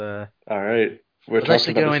All right. We're Let's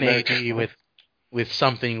talking actually about go this in next. AD with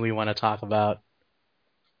something we want to talk about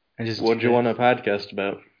and just What do do you want this. a podcast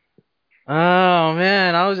about? Oh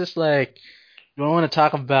man, I was just like, do I want to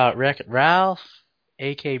talk about Wreck-It Ralph,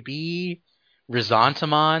 AKB,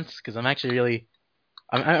 Resentiment? Because I'm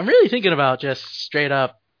really thinking about just straight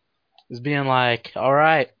up just being like, all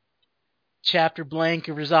right, chapter blank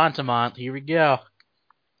of Resentiment, here we go.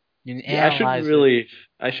 You can Yeah, analyze it.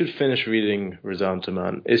 I should finish reading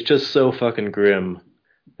Resentiment. It's just so fucking grim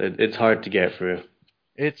that it's hard to get through.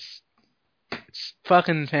 It's it's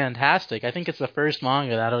fucking fantastic. I think it's the first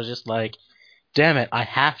manga that I was just like, damn it, I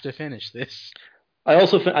have to finish this. I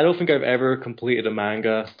don't think I've ever completed a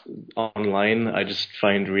manga online. I just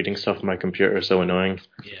find reading stuff on my computer so annoying.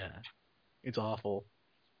 Yeah, it's awful.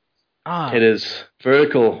 It Ah, is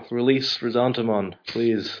vertical. Release Resentiment,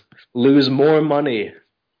 please. Lose more money.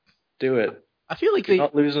 Do it. I feel like You're they.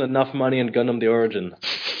 not losing enough money in Gundam the Origin.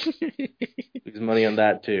 Lose money on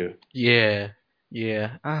that too. Yeah,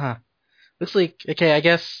 yeah. Looks like okay. I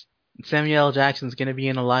guess Samuel L. Jackson's gonna be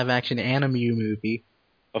in a live action anime movie.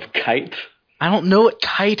 Of Kite? I don't know what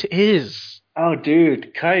Kite is. Oh,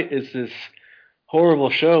 dude, Kite is this horrible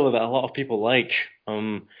show that a lot of people like.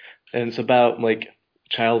 And it's about like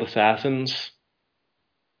child assassins.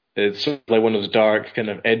 It's sort of like one of those dark, kind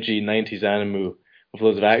of edgy '90s anime with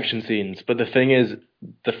loads of action scenes. But the thing is,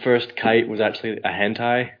 the first Kite was actually a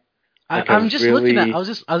hentai, like I'm a just looking at. really I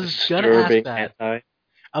was gonna ask disturbing that. hentai.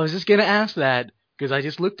 I was just gonna ask that because I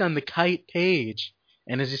just looked on the Kite page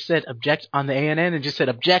and it just said object on the ANN and just said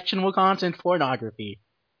objectionable content pornography.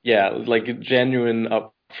 Yeah, like genuine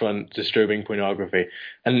upfront disturbing pornography.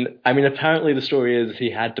 And I mean, apparently the story is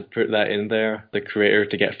he had to put that in there, the creator,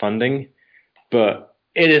 to get funding. But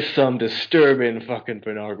it is some disturbing fucking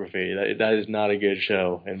pornography. That is not a good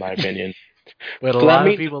show, in my opinion. But a But that lot of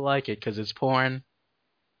means people like it because it's porn.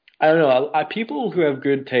 I don't know. People who have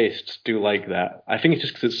good tastes do like that. I think it's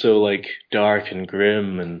just 'cause it's so like dark and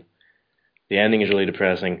grim, and the ending is really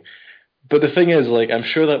depressing. But the thing is, like, I'm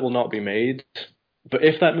sure that will not be made. But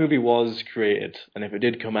if that movie was created, and if it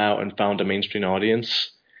did come out and found a mainstream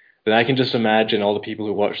audience, then I can just imagine all the people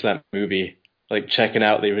who watched that movie, like, checking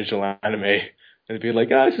out the original anime, and be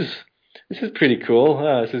like, "Ah, this is pretty cool.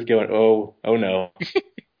 This is going. Oh no,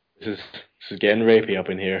 this is getting rapey up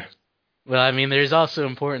in here." Well, I mean, there's also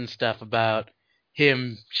important stuff about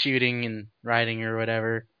him shooting and writing or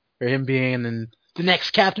whatever, or him being in the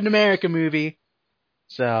next Captain America movie.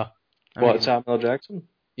 So, I What, mean, Samuel L. Jackson?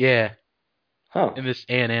 yeah, Huh. in this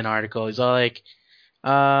ANN article, he's all like,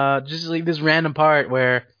 just like this random part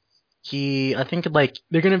where I think like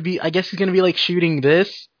I guess he's gonna be like shooting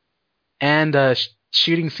this and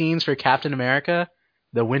shooting scenes for Captain America,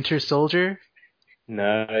 the Winter Soldier.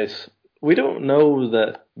 Nice. We don't know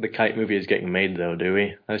that the Kite movie is getting made, though, do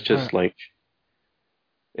we? That's Uh, just like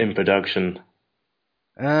in production.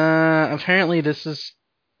 Apparently this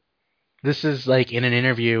is like in an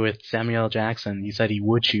interview with Samuel L. Jackson. He said he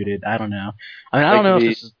would shoot it. I don't know. I mean, I don't Like know if the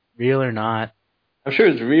this is real or not. I'm sure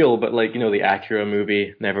it's real, but like, the Acura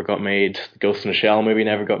movie never got made. The Ghost in the Shell movie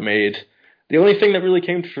never got made. The only thing that really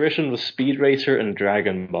came to fruition was Speed Racer and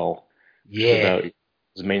Dragon Ball, which is Yeah. about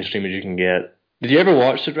as mainstream as you can get. Did you ever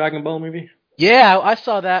watch the Dragon Ball movie? Yeah, I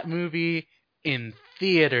saw that movie in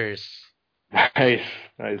theaters. Nice,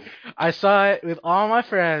 nice. I saw it with all my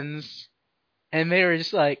friends, and they were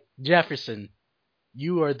just like, Jefferson,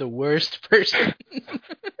 you are the worst person.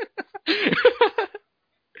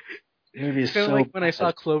 The movie is Kind of so like when I saw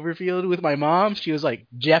bad. Cloverfield with my mom, she was like,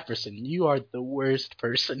 Jefferson, you are the worst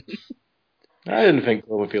person. I didn't think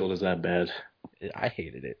Cloverfield was that bad. I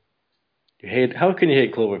hated it. How can you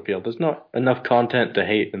hate Cloverfield? There's not enough content to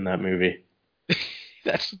hate in that movie.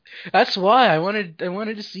 That's that's why I wanted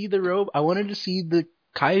to see the robe. I wanted to see the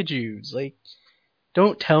kaiju's. Like,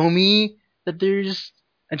 don't tell me that there's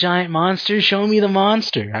a giant monster. Show me the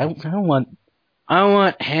monster. I want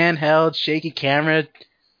handheld, shaky camera,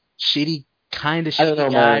 shitty kind of I don't shitty know,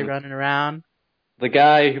 guy man. running around. The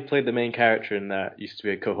guy who played the main character in that used to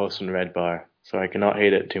be a co-host on Red Bar, so I cannot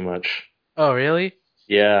hate it too much. Oh really?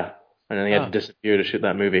 Yeah, and then he had to Oh. disappear to shoot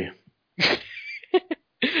that movie.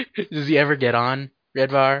 Does he ever get on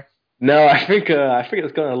Red Bar? No, I think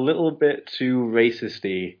it's gone a little bit too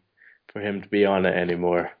racisty for him to be on it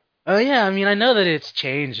anymore. Oh yeah, I mean I know that it's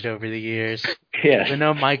changed over the years. Yes, I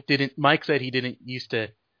know Mike said he didn't used to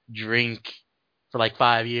drink for like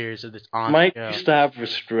 5 years of this on Mike the show. used to have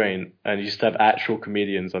restraint and used to have actual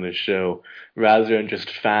comedians on his show rather than just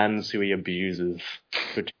fans who he abuses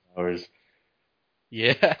for 2 hours.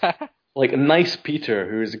 Yeah. Like Nice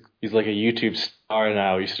Peter, he's like a YouTube star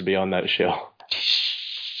now, used to be on that show.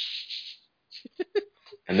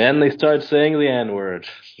 And then they started saying the N-word.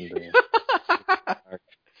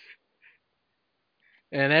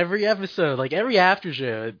 And every episode, like every after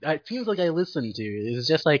show, it seems like I listen to, is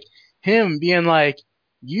just like him being like,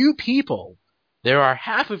 "You people, there are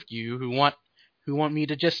half of you who want me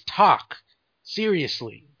to just talk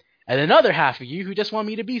seriously, and another half of you who just want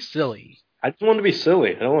me to be silly." I just want to be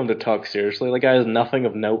silly. I don't want him to talk seriously. The guy has nothing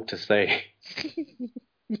of note to say.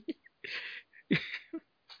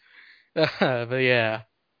 But yeah.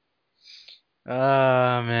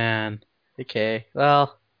 Oh man. Okay.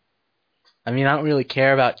 Well, I mean, I don't really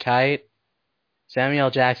care about Kite. Samuel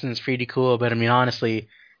L. Jackson's pretty cool, but I mean, honestly,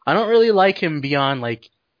 I don't really like him beyond like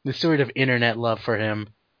the sort of internet love for him.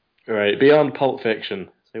 Right, beyond Pulp Fiction.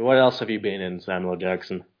 So what else have you been in, Samuel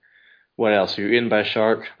Jackson? What else? You Eaten by a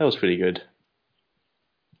Shark? That was pretty good.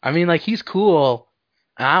 I mean, like he's cool.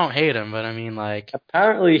 And I don't hate him, but I mean, like,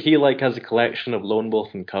 Apparently he has a collection of Lone Wolf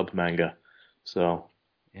and Cub manga. So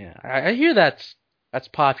yeah, I hear that's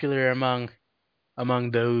popular among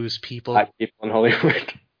those people. black people in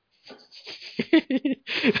Hollywood.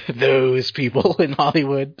 Those people in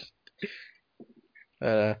Hollywood.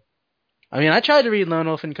 I mean, I tried to read Lone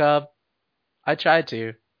Wolf and Cub. I tried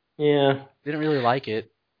to. Yeah. Didn't really like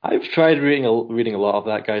it. I've tried reading a lot of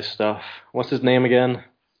that guy's stuff. What's his name again?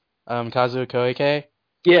 Kazuo Koike.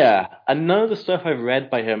 Yeah, and none of the stuff I've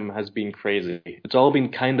read by him has been crazy. It's all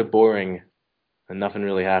been kind of boring, and nothing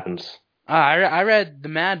really happens. I read the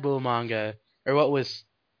Mad Bull manga, or what was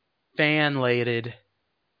fanlated.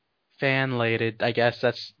 Fanlated, I guess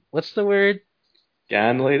that's what's the word?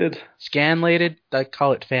 Scanlated? Scanlated. I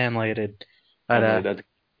call it fanlated, but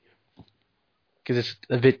because it's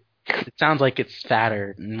a bit. It sounds like it's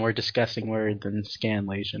fatter and more disgusting word than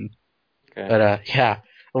scanlation. Okay. But yeah,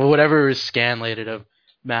 whatever is scanlated of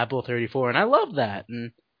Mad Bull 34, and I love that.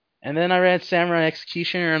 And then I read Samurai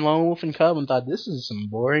Executioner and Lone Wolf and Cub and thought this is some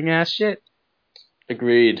boring ass shit.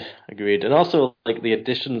 Agreed. And also, the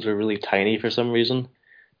editions were really tiny for some reason.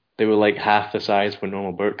 They were like half the size of a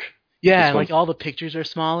normal book. Yeah, and like all the pictures are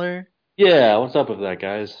smaller. Yeah, what's up with that,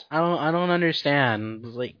 guys? I don't understand.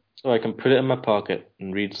 Like, so I can put it in my pocket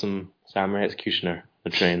and read some Samurai Executioner,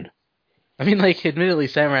 the train. I mean, like, admittedly,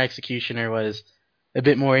 Samurai Executioner was a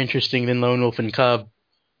bit more interesting than Lone Wolf and Cub,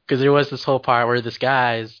 because there was this whole part where this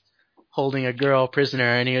guy's holding a girl prisoner,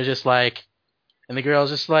 and he was just like, and the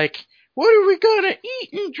girl's just like, "What are we gonna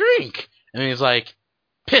eat and drink?" And he's like,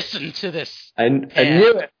 "Piss into this." I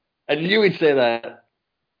knew it. I knew he'd say that.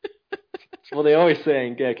 That's what they always say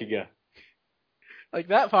in Gekiga. Like,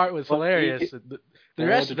 that part was hilarious. The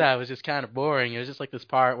rest of that was just kind of boring. It was just like this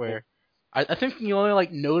part where I think the only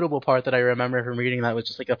like notable part that I remember from reading that was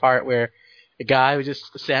just like a part where a guy was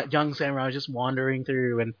just young samurai was just wandering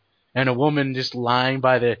through and a woman just lying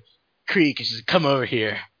by the creek and she says, "Come over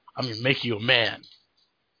here. I'm gonna make you a man."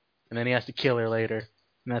 And then he has to kill her later.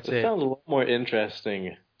 And that's it. It sounds a lot more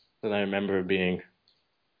interesting than I remember it being.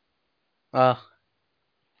 Well,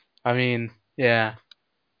 I mean, yeah.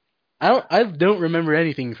 I don't remember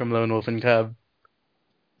anything from Lone Wolf and Cub.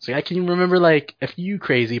 So I can remember like a few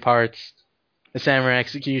crazy parts of Samurai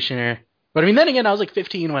Executioner. But I mean, then again, I was like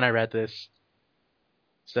 15 when I read this.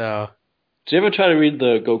 So. Did you ever try to read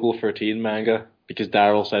the Gogol 13 manga? Because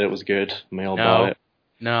Daryl said it was good, and we all bought it.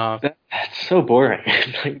 No. That's so boring.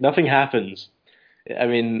 Like, nothing happens. I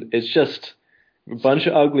mean, it's just a bunch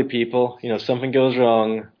of ugly people. You know, something goes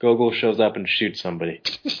wrong, Gogol shows up and shoots somebody.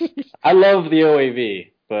 I love the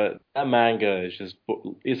OAV, but that manga is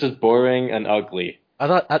just boring and ugly. I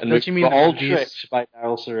thought, don't you mean the all movies? tricked by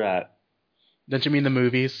Daryl Surratt. Don't you mean the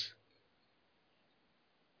movies?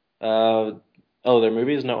 They're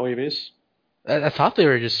movies, not OAVs? I thought they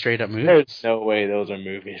were just straight up movies. There's no way those are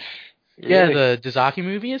movies. Yeah, Really? the Dazaki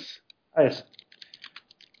movies? Nice.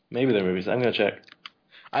 Maybe they're movies. I'm gonna check.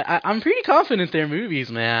 I'm pretty confident they're movies,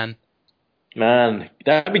 man. Man,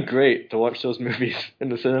 that'd be great to watch those movies in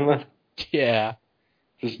the cinema. Yeah.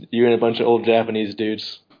 Just you and a bunch of old Japanese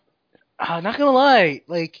dudes. Not gonna lie,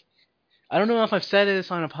 like, I don't know if I've said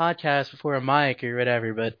this on a podcast before a mic or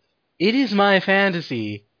whatever, but it is my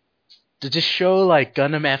fantasy to just show, like,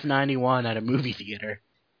 Gundam F91 at a movie theater.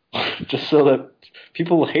 Just so that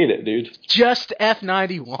people will hate it, dude. Just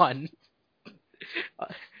F91.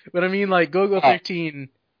 But I mean, like, Gogol 13...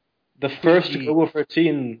 The first Gogol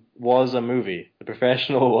 13 was a movie. The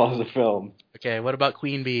Professional was a film. Okay, what about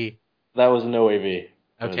Queen Bee? That was an OAV.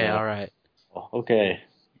 Okay, alright. Okay.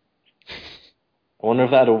 I wonder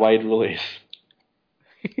if that had a wide release.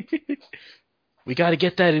 We gotta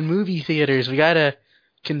get that in movie theaters. We gotta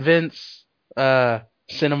convince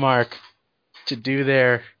Cinemark to do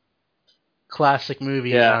their classic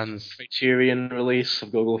movie runs. Criterion release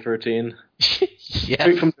of Gogol 13. Straight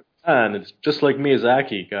Yes. from Japan. It's just like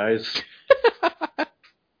Miyazaki, guys.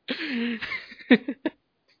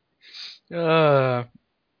 uh,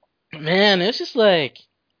 Man, it's just like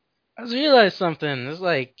I just realized something. It's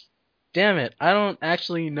like, damn it, I don't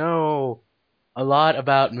actually know a lot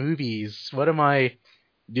about movies. What am I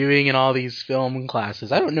doing in all these film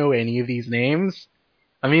classes? I don't know any of these names.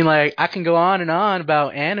 I mean, like, I can go on and on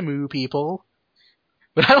about anime people,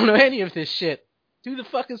 but I don't know any of this shit. Who the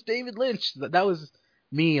fuck is David Lynch? That was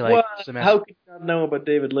me, like, What? semester. How can you not know about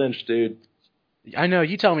David Lynch, dude? I know,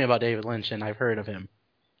 you tell me about David Lynch, and I've heard of him,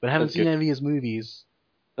 but I haven't That's seen good. any of his movies.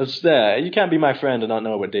 That's there. You can't be my friend and not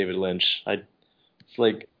know about David Lynch. It's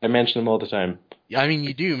like I mention him all the time. I mean,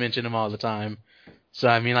 you do mention him all the time. So,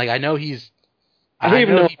 I mean, like, I know he's. I don't I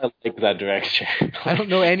even know know he. if I like that direction. I don't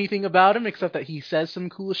know anything about him except that he says some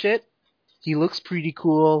cool shit. He looks pretty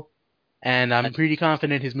cool, and I'm pretty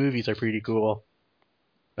confident his movies are pretty cool.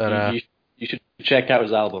 But, you, you you should check out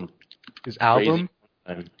his album. his Crazy.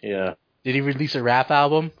 album? Yeah. Did he release a rap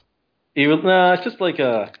album? No, it's just like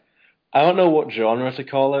I don't know what genre to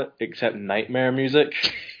call it except nightmare music.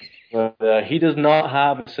 But he does not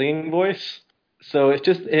have a singing voice, so it's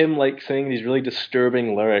just him like singing these really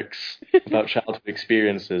disturbing lyrics about childhood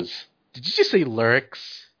experiences. Did you just say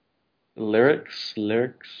lyrics? Lyrics.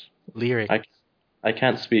 Lyric. I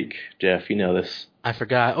can't speak, Jeff. You know this. I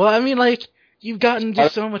forgot. Well, I mean, like, you've gotten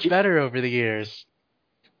just so much better over the years.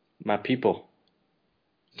 My people.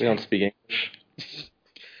 We don't speak English.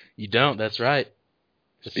 You don't, that's right.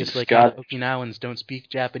 It's Speak just like how the Scottish. Okinawans don't speak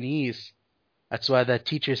Japanese. That's why the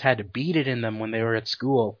teachers had to beat it in them when they were at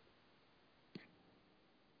school.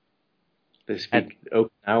 They speak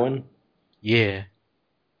Okinawan. Yeah.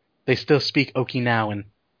 They still speak Okinawan.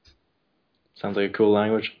 Sounds like a cool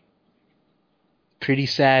language. Pretty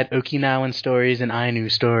sad Okinawan stories and Ainu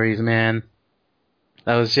stories, man.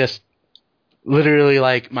 That was just literally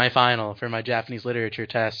like my final for my Japanese literature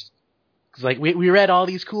test. Cause like we read all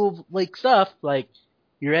these cool like stuff, like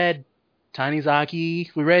we read Tanizaki,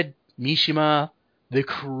 we read Mishima, the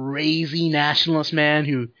crazy nationalist man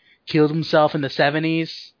who killed himself in the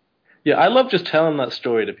 70s. Yeah, I love just telling that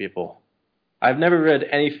story to people. I've never read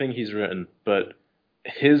anything he's written, but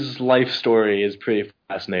his life story is pretty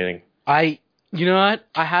fascinating. You know what?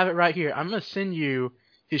 I have it right here. I'm gonna send you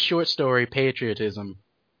his short story, Patriotism,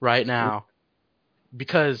 right now.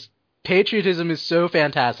 Because patriotism is so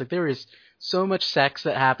fantastic. There is so much sex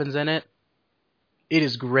that happens in it. It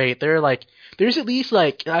is great. There's at least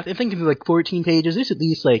like, I think it's like 14 pages. There's at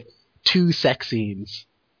least like 2 sex scenes.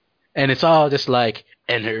 And it's all just like,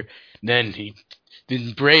 then he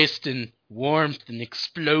embraced in warmth and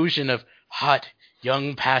explosion of hot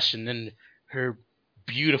young passion and her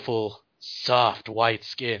beautiful, soft white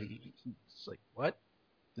skin. It's like, what?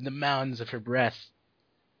 In the mountains of her breasts.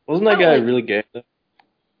 Wasn't that guy really gay?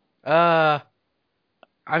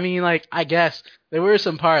 I mean, like, I guess there were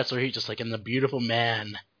some parts where he just like in the beautiful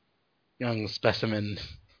man, young specimen,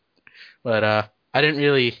 but I didn't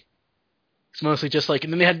really. It's mostly just like,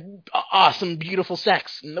 and then they had awesome, beautiful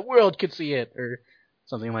sex, and the world could see it, or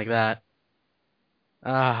something like that.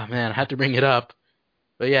 Ah, man, I had to bring it up,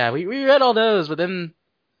 but yeah, we read all those, but then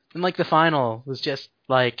like the final was just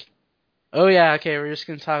like, oh yeah, okay, we're just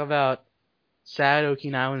gonna talk about sad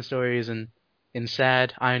Okinawan stories and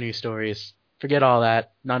sad Ainu stories. Forget all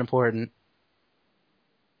that. Not important.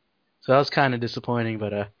 So that was kind of disappointing,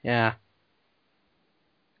 but yeah.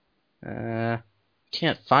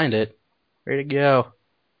 Can't find it. Where'd it go?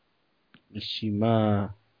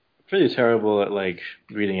 Mishima. Pretty terrible at like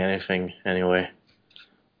reading anything anyway.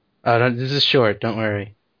 Oh, this is short. Don't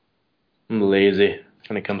worry. I'm lazy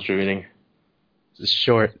when it comes to reading. This is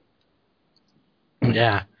short.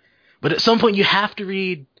 Yeah. But at some point you have to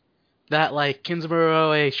read that like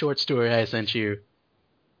Kinsaburo Oe short story I sent you.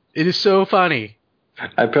 It is so funny.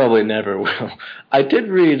 I probably never will. I did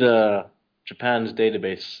read Japan's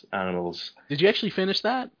Database Animals. Did you actually finish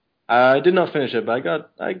that? I did not finish it, but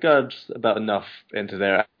I got about enough into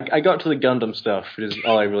there. I got to the Gundam stuff, which is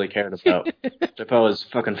all I really cared about. Which I thought was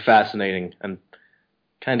fucking fascinating and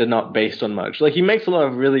kind of not based on much. Like, he makes a lot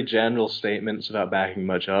of really general statements without backing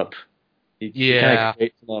much up. He kind of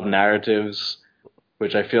creates a lot of narratives,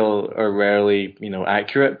 which I feel are rarely,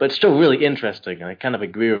 accurate, but still really interesting. And I kind of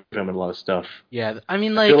agree with him on a lot of stuff. Yeah, I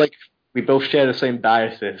mean, I feel like we both share the same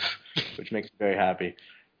biases, which makes me very happy.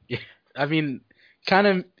 Yeah, I mean, kind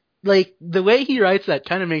of like the way he writes that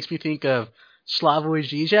kind of makes me think of Slavoj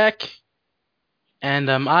Žižek. And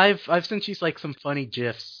I've sent you like some funny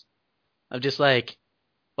gifs of just like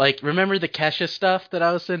remember the Kesha stuff that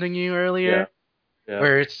I was sending you earlier, Yeah.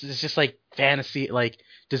 where it's just like fantasy, like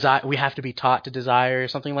desire. We have to be taught to desire or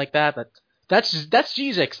something like that. That's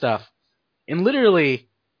Zizek stuff. And literally,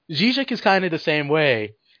 Zizek is kind of the same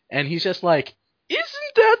way. And he's just like,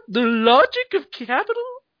 isn't that the logic of capital?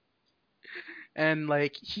 And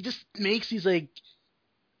like, he just makes these like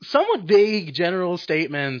somewhat vague general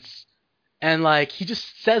statements, and like he just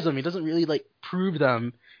says them. He doesn't really like prove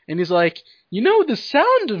them. And he's like, the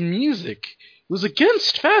sound of music was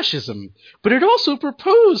against fascism, but it also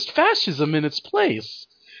proposed fascism in its place.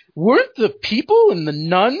 Weren't the people and the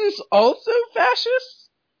nuns also fascists?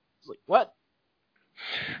 It's like, what?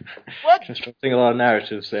 What? Constructing a lot of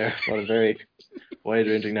narratives there, a lot of very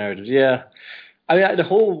wide-ranging narratives. Yeah, I mean, the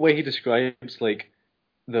whole way he describes like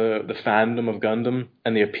the fandom of Gundam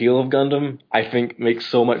and the appeal of Gundam, I think makes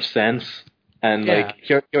so much sense. And like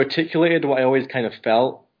he articulated what I always kind of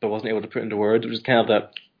felt, but wasn't able to put into words, which is kind of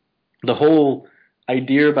that the whole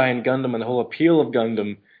idea behind Gundam and the whole appeal of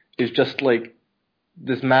Gundam is just like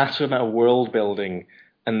this massive amount of world building,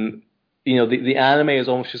 and the anime is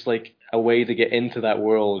almost just like a way to get into that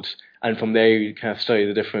world, and from there you kind of study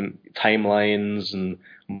the different timelines and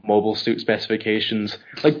mobile suit specifications.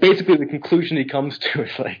 Like basically the conclusion he comes to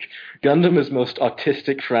is like Gundam is the most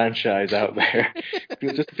autistic franchise out there.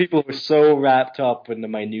 It's just people who are so wrapped up in the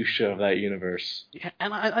minutiae of that universe. Yeah,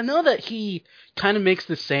 and I know that he kind of makes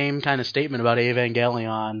the same kind of statement about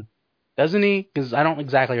Evangelion, doesn't he? Because I don't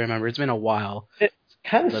exactly remember. It's been a while. It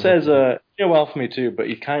kind of says, well for me too, but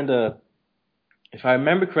he kind of, if I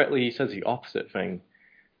remember correctly, he says the opposite thing,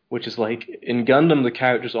 which is like, in Gundam, the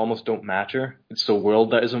characters almost don't matter. It's the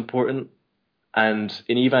world that is important. And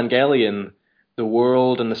in Evangelion, the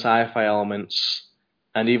world and the sci-fi elements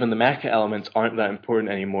and even the mecha elements aren't that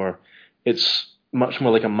important anymore. It's much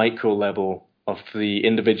more like a micro level of the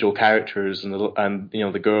individual characters and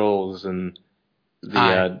the girls and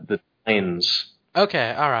the lines.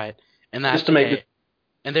 Okay, all right. And that's just to make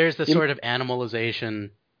and there's the sort of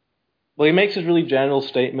animalization. Well, he makes this really general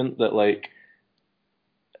statement that like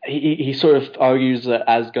he sort of argues that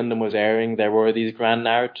as Gundam was airing, there were these grand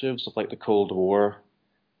narratives of like the Cold War,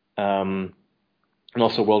 and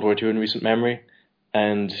also World War II in recent memory.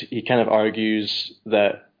 And he kind of argues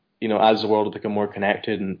that, as the world has become more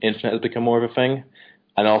connected and internet has become more of a thing,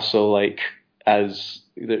 and also like as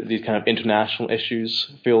these kind of international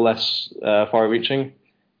issues feel less far-reaching,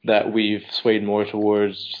 that we've swayed more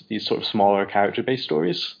towards these sort of smaller character-based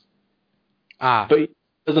stories. But he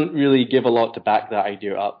doesn't really give a lot to back that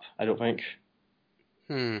idea up, I don't think.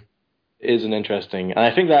 It is an interesting, and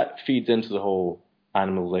I think that feeds into the whole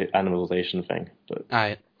animalization thing. But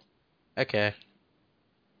Alright. Okay.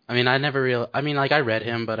 I mean, I read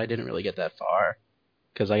him, but I didn't really get that far,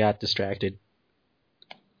 because I got distracted.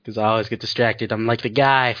 Because I always get distracted. I'm like the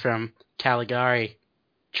guy from Caligari,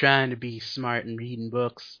 trying to be smart and reading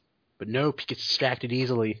books, but nope, he gets distracted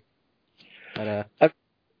easily. But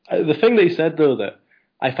the thing they said though that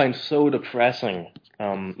I find so depressing,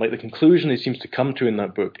 like the conclusion he seems to come to in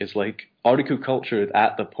that book is like Otaku culture is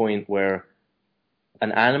at the point where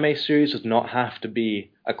an anime series does not have to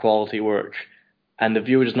be a quality work, and the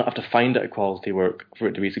viewer does not have to find it a quality work for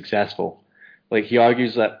it to be successful. Like he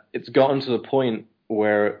argues that it's gotten to the point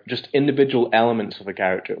where just individual elements of a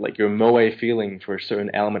character, like your moe feeling for a certain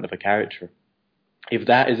element of a character, if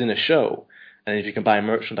that is in a show, and if you can buy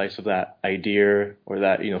merchandise of that idea or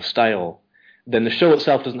that style, then the show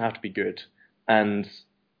itself doesn't have to be good, and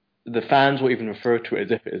the fans will even refer to it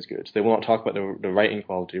as if it is good. They will not talk about the writing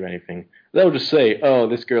quality or anything. They'll just say, "Oh,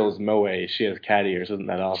 this girl is moe. She has cat ears. Isn't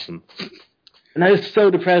that awesome?" And that is so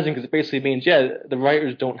depressing because it basically means, the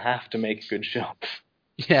writers don't have to make good shows.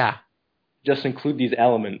 Yeah. Just include these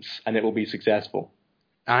elements and it will be successful.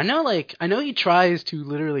 I know he tries to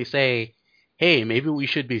literally say, hey, maybe we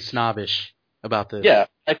should be snobbish about this. Yeah,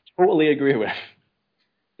 I totally agree with.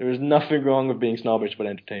 There is nothing wrong with being snobbish about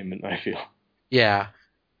entertainment, I feel. Yeah.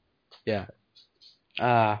 Yeah.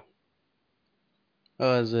 What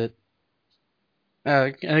was it?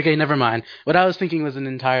 Okay, never mind. What I was thinking was an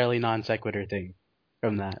entirely non sequitur thing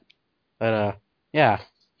from that. But, yeah.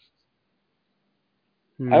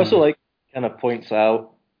 I also like kind of points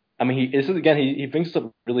out, I mean, he brings it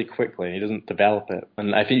up really quickly. He doesn't develop it.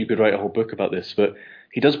 And I think you could write a whole book about this, but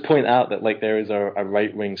he does point out that like there is a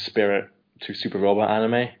right-wing spirit to Super Robot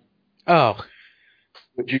anime. Oh.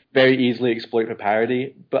 Which you very easily exploit for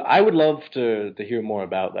parody. But I would love to hear more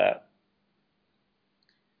about that.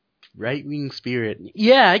 Right-wing spirit.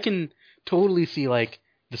 Yeah, I can totally see like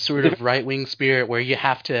the sort of right-wing spirit where you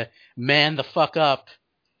have to man the fuck up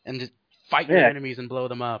and just fight your enemies and blow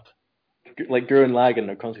them up. Like Gurren Lagann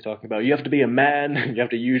are constantly talking about, you have to be a man, you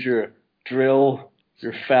have to use your drill,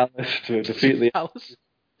 your phallus to defeat the... Phallus?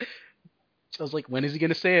 So I was like, when is he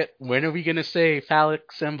going to say it? When are we going to say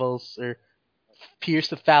phallic symbols? Or pierce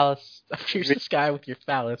the phallus, pierce the sky with your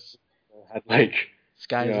phallus. Had like, you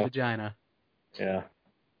Sky's know, vagina. yeah.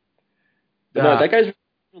 But no, Uh, that guy's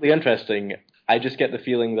really interesting. I just get the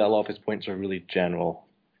feeling that a lot of his points are really general.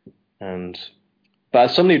 And but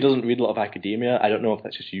as somebody who doesn't read a lot of academia, I don't know if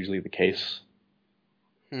that's just usually the case.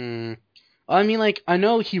 hmm. I mean, like, I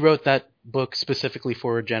know he wrote that book specifically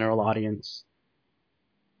for a general audience.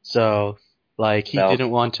 So, like, he Well, didn't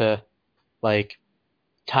want to, like,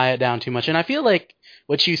 tie it down too much. And I feel like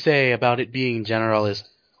what you say about it being general is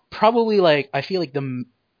probably, like, I feel like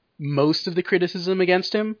most of the criticism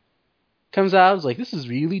against him comes out as, like, this is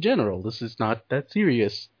really general. This is not that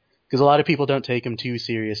serious. Because a lot of people don't take him too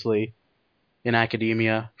seriously in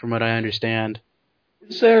academia, from what I understand.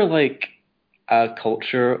 is there like a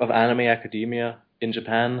culture of anime academia in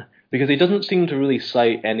Japan? Because he doesn't seem to really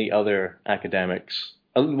cite any other academics.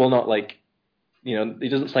 Well, not like, he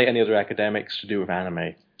doesn't cite any other academics to do with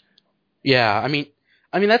anime. Yeah, I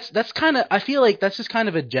mean that's kind of I feel like that's just kind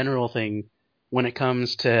of a general thing when it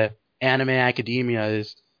comes to anime academia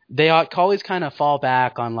is always kind of fall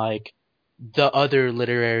back on like the other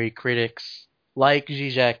literary critics like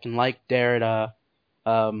Zizek and like Derrida,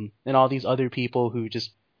 and all these other people who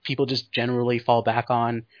people just generally fall back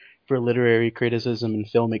on for literary criticism and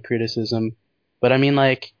filmic criticism. But I mean,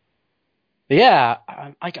 like, yeah,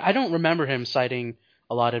 I don't remember him citing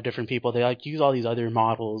a lot of different people. They like use all these other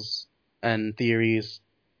models and theories.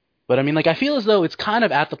 But I mean, like, I feel as though it's kind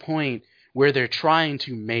of at the point where they're trying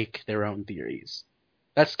to make their own theories.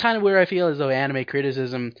 That's kind of where I feel as though anime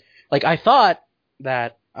criticism, like, I thought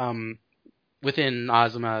that within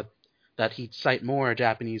Azuma that he'd cite more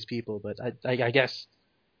Japanese people, but I guess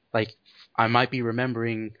like I might be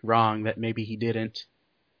remembering wrong that maybe he didn't.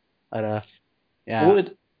 But yeah, Well,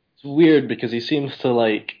 it's weird because he seems to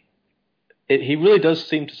like he really does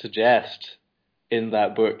seem to suggest in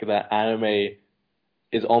that book that anime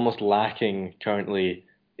is almost lacking currently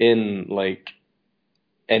in like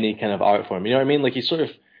any kind of art form. You know what I mean? Like he says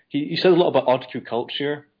a lot about otaku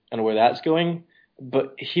culture and where that's going,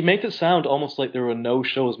 but he makes it sound almost like there were no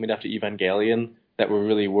shows made after Evangelion that were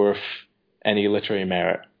really worth any literary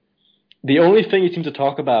merit. The only thing he seems to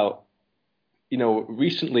talk about,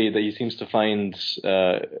 recently that he seems to find,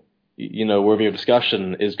 worthy of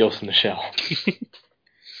discussion is Ghost in the Shell.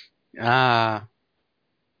 ah,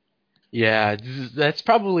 yeah, that's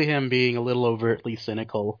probably him being a little overtly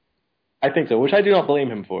cynical. I think so, which I do not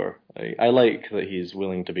blame him for. I like that he's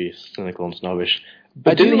willing to be cynical and snobbish. I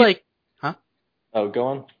But do didn't he? like, huh? Oh, go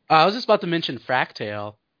on. I was just about to mention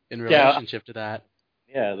Fractale in Yeah, relationship to that.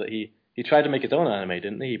 yeah. That he tried to make his own anime,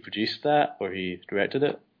 didn't he? He produced that, or he directed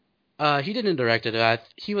it. He didn't direct it.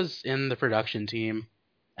 He was in the production team,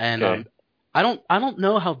 and Okay. I don't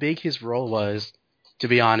know how big his role was, to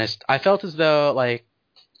be honest. I felt as though like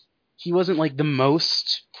he wasn't like the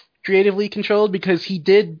most creatively controlled because he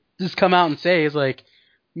did just come out and say, "Is like,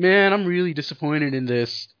 man, I'm really disappointed in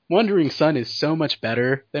this. Wandering Sun is so much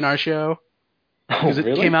better than our show Oh, because it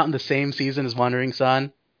came really? out in the same season as Wandering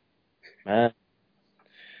Sun." Man.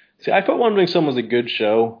 See, I thought Wandering Sun was a good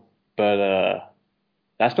show, but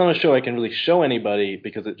that's not a show I can really show anybody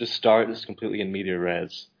because it just starts completely in media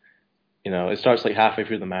res. It starts like halfway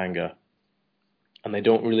through the manga, and they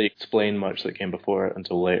don't really explain much that came before it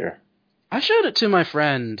until later. I showed it to my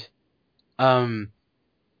friend, um,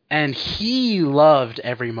 and he loved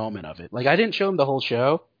every moment of it. Like I didn't show him the whole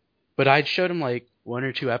show, but I showed him like one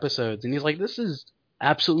or two episodes, and he's like, "This is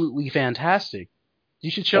absolutely fantastic.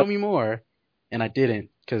 You should show Oh, me more." And I didn't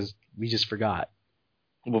because we just forgot.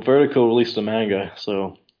 well, Vertical released a manga, so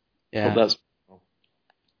hope Yeah. that's.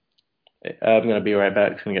 I'm gonna be right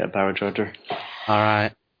back. Gonna get a power charger. All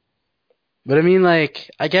right. But I mean, like,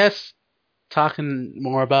 I guess talking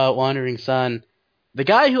more about Wandering Sun, the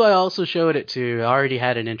guy who I also showed it to already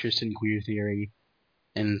had an interest in queer theory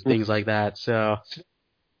and things like that. So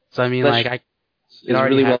I mean, That like, show it is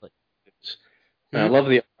already really had. well. Like, And I hmm? love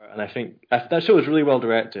the art, and I think that show is really well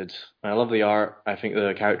directed. And I love the art. I think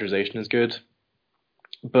the characterization is good.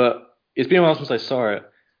 But it's been a while since I saw it.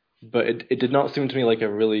 But it did not seem to me like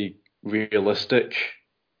a really realistic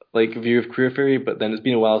like view of queer theory. But then it's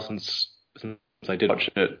been a while since I did watch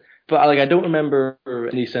it. But like I don't remember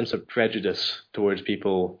any sense of prejudice towards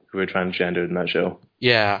people who are transgendered in that show.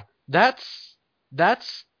 Yeah, that's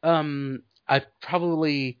I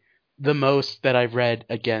probably the most that I've read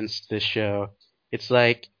against this show. It's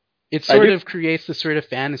like it I sort do. of creates this sort of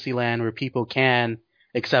fantasy land where people can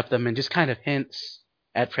accept them and just kind of hints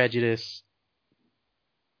at prejudice.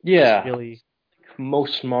 Just Yeah, really,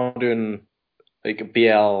 most modern like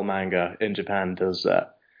BL manga in Japan does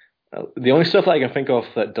that. The only stuff that I can think of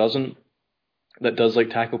that doesn't that does like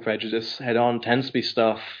tackle prejudice head on tends to be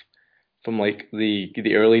stuff from like the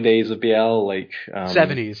early days of BL, like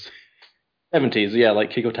 70s. 70s, yeah,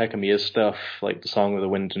 like Kiko Takamiya's stuff, like the Song of the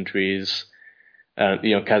Wind and Trees,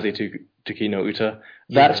 Kaze Tuki no Uta.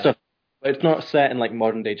 That Yeah. stuff, but it's not set in like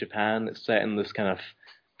modern day Japan. It's set in this kind of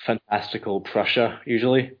fantastical Prussia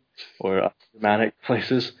usually, or Germanic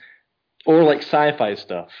places, or like sci-fi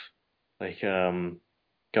stuff. Like God,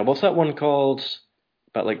 what's that one called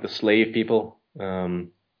about like the slave people? I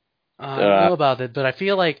don't know about it, but I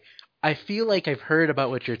feel like I've heard about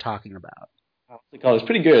what you're talking about. What's it called? It's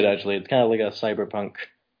pretty good actually. It's kind of like a cyberpunk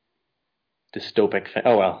dystopic thing.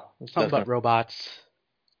 Oh well, Something about robots.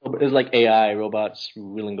 it's like AI robots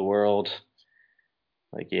ruling the world.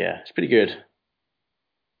 Like yeah, it's pretty good.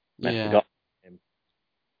 I Yeah. forgot. Him.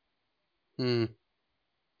 Hmm.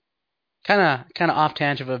 Kind of off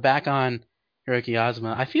tangent, but back on Hiroki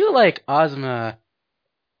Ozuma. I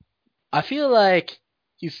feel like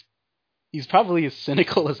he's probably as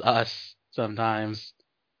cynical as us sometimes.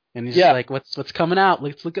 And he's just Yeah, like, what's coming out?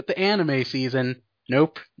 Let's look at the anime season.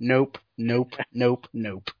 Nope, nope, nope, nope,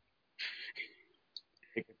 nope.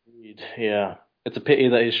 agreed. Yeah, it's a pity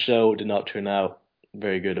that his show did not turn out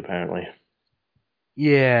very good. Apparently.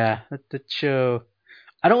 Yeah, that show.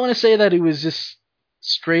 I don't want to say that it was just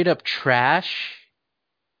straight up trash,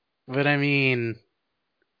 but I mean,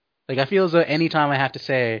 like I feel as though anytime I have to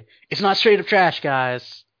say it's not straight up trash,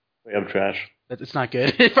 guys, We have trash. that it's not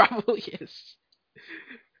good. It probably is.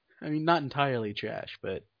 I mean, not entirely trash,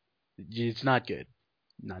 but it's not good.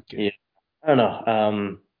 Not good. Yeah, I don't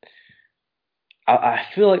know. I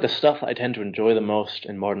feel like the stuff that I tend to enjoy the most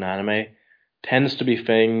in modern anime tends to be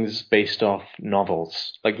things based off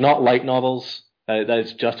novels, like not light novels that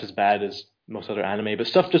is just as bad as most other anime, but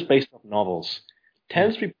stuff just based off novels Yeah.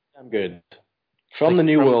 tends to be damn good. From Like the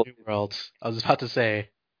New from World, New World. I was about to say.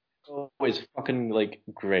 is fucking like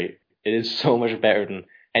great. It is so much better than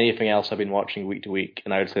anything else I've been watching week to week,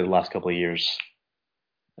 and I would say the last couple of years.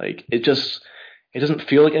 Like it doesn't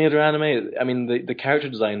feel like any other anime. I mean, the character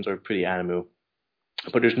designs are pretty anime,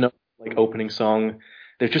 but there's no like opening song.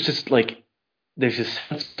 There's just this like there's this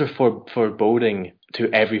sense of foreboding to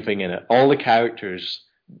everything in it. All the characters,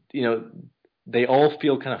 you know, they all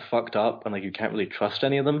feel kind of fucked up and like you can't really trust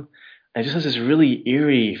any of them. And it just has this really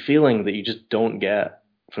eerie feeling that you just don't get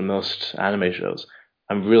from most anime shows.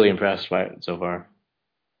 I'm really impressed by it so far.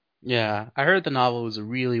 Yeah, I heard the novel was a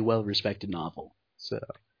really well respected novel. So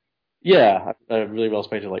Yeah, a really well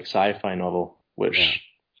respected like sci-fi novel, yeah. which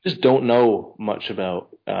just don't know much about,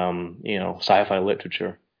 sci-fi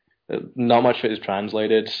literature. Not much of it is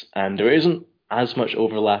translated, and there isn't as much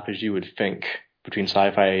overlap as you would think between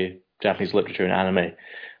sci-fi, Japanese literature, and anime.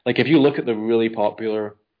 Like if you look at the really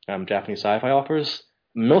popular Japanese sci-fi authors,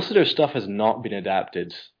 most of their stuff has not been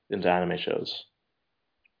adapted into anime shows.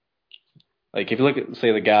 Like if you look at,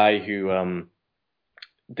 say, the guy who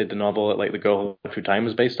did the novel that like the Girl Who Through Time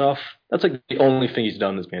was based off, that's like the only thing he's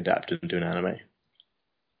done that's been adapted into an anime.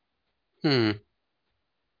 Hmm.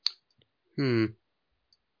 Hmm.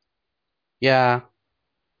 Yeah.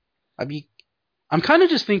 I mean, I'm kind of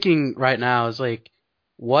just thinking right now is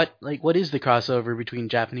what is the crossover between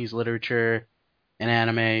Japanese literature and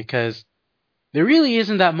anime? Because there really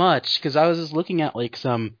isn't that much. Because I was just looking at like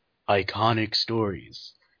some iconic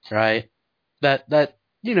stories, right? That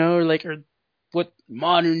or what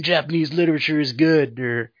modern Japanese literature is good,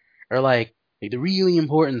 or like the really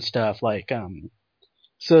important stuff like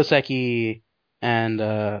Soseki and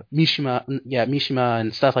Mishima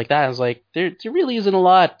and stuff like that. I was like, there really isn't a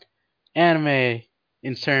lot anime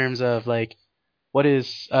in terms of like what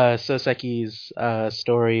is Soseki's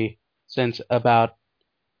story since about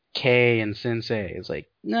Kei and Sensei. It's like,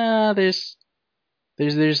 nah, there's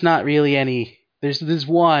not really any. There's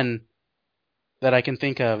one that I can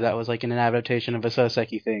think of that was like an adaptation of a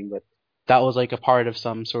Soseki thing, but that was like a part of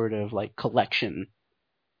some sort of like collection.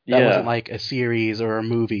 That wasn't Yeah, like a series or a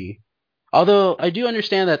movie. Although I do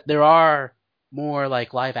understand that there are more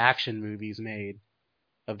like live action movies made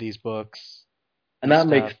of these books and and that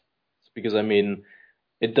makes stuff. sense because I mean,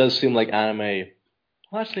 it does seem like anime.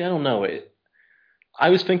 Well, actually, I don't know. I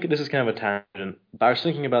was thinking this is kind of a tangent, but I was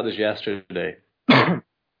thinking about this yesterday.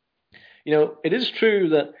 It is true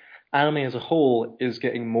that anime as a whole is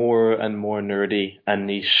getting more and more nerdy and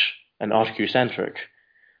niche and otaku centric.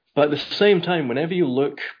 But at the same time, whenever you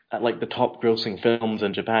look at like the top grossing films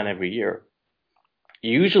in Japan every year,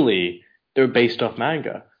 usually they're based off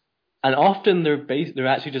manga. And often they're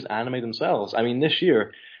actually just anime themselves. I mean, this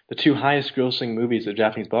year, the two highest grossing movies at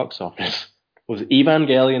Japanese box office was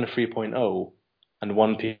Evangelion 3.0 and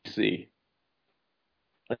One Piece Z.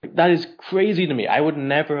 Like, that is crazy to me. I would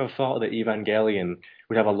never have thought that Evangelion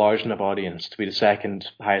would have a large enough audience to be the second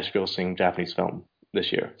highest grossing Japanese film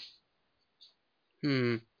this year.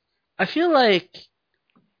 Hmm. I feel like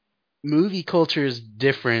movie culture is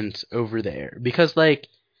different over there because like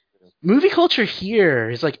movie culture here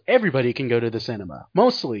is like everybody can go to the cinema.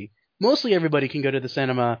 Mostly everybody can go to the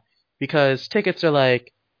cinema because tickets are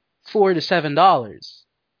like $4 to $7.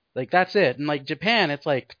 Like that's it. And like Japan, it's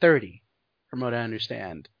like 30, from what I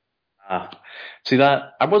understand. Ah, see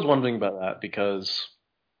that I was wondering about that because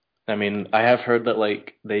I mean I have heard that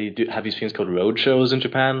like they do have these things called road shows in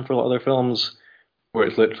Japan for a lot of their films where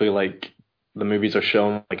it's literally like the movies are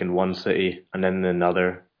shown like in one city and then in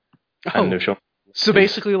another and Oh, they're shown so cities.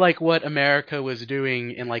 basically like what America was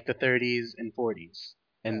doing in like the 30s and 40s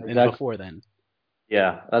Yeah, and exactly. before then.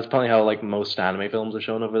 Yeah, that's probably how like most anime films are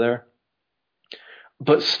shown over there.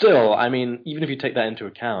 But still, I mean, even if you take that into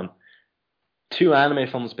account, two anime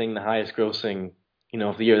films being the highest grossing,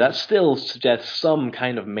 of the year, that still suggests some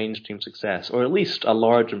kind of mainstream success, or at least a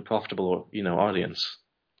large and profitable, audience.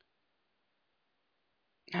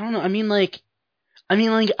 I don't know. I mean, like,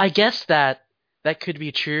 I guess that could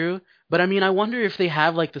be true, but I mean, I wonder if they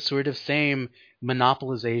have like the sort of same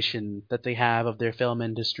monopolization that they have of their film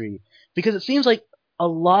industry, because it seems like a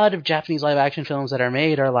lot of Japanese live action films that are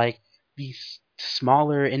made are like these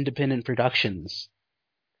smaller independent productions,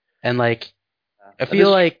 and like I That feel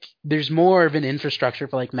is like there's more of an infrastructure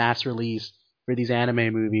for like mass release for these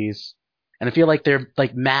anime movies, and I feel like they're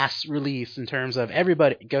like mass release in terms of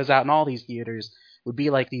everybody goes out in all these theaters would be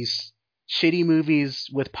like these shitty movies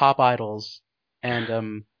with pop idols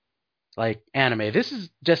and like anime. This is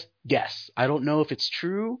just guess. I don't know if it's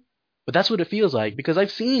true, but that's what it feels like because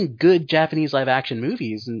I've seen good Japanese live action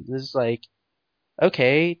movies, and this is like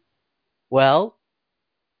okay, well,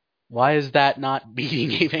 why is that not beating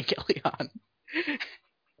Evangelion?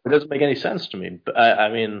 it doesn't make any sense to me. But I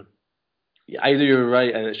mean, either you're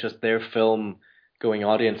right, and it's just their film going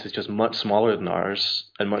audience is just much smaller than ours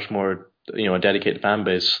and much more, a dedicated fan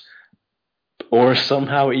base, or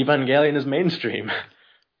somehow Evangelion is mainstream,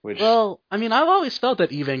 which Well, I mean, I've always felt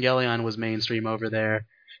that Evangelion was mainstream over there.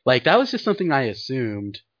 Like that was just something I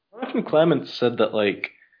assumed. Jonathan Clements said that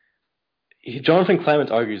like Jonathan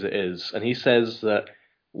Clement argues it is, and he says that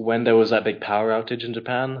when there was that big power outage in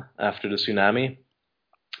Japan after the tsunami,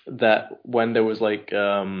 that when there was like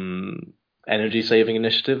energy saving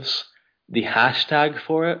initiatives, the hashtag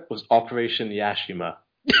for it was Operation Yashima.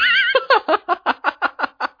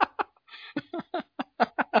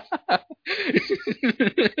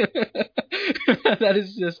 That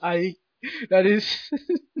is just I. That is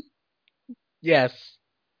yes,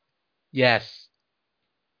 yes,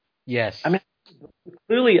 I yes. mean,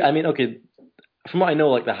 clearly, I mean, okay, from what I know,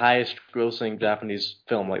 like the highest grossing Japanese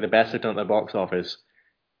film, like the best they've done at the box office,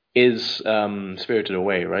 is Spirited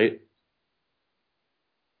Away, right?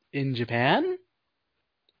 In Japan,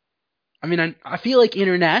 I mean, I feel like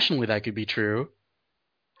internationally that could be true,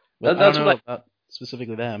 but I don't That's what know about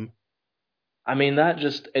specifically them. I mean. That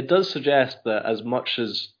just it does suggest that as much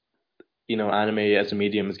as anime as a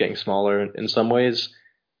medium is getting smaller in some ways,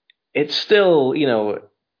 it's still,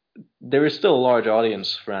 there is still a large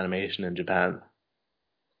audience for animation in Japan.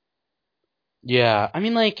 Yeah, I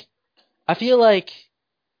mean, like I feel like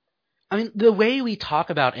I mean the way we talk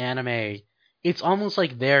about anime, it's almost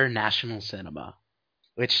like their national cinema,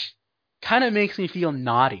 which kind of makes me feel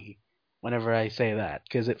naughty whenever I say that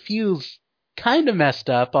because it feels kind of messed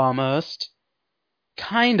up almost.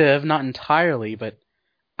 Kind of, not entirely, but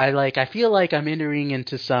I feel like I'm entering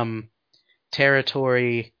into some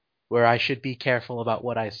territory where I should be careful about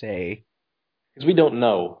what I say. Because we don't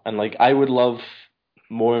know, and like I would love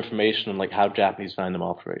more information on like how Japanese fandom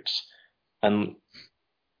operates. And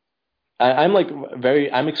I'm like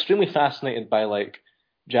I'm extremely fascinated by like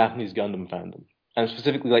Japanese Gundam fandom, and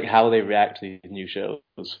specifically like how they react to these new shows.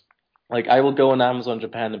 Like I will go on Amazon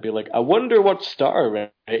Japan and be like, I wonder what star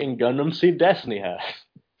rating Gundam Seed Destiny has.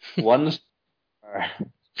 One star.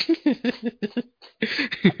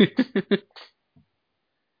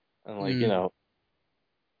 And like, Hmm.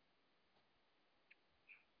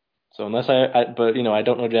 so unless but I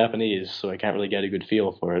don't know Japanese, so I can't really get a good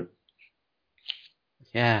feel for it.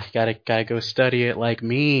 Yeah, gotta go study it like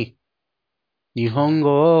me. Nihongo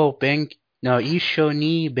o no issho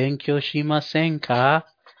ni benkyou shimasen ka?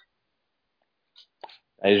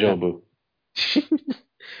 No. Aijobu.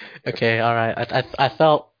 Okay, all right. I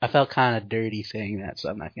felt kind of dirty saying that, so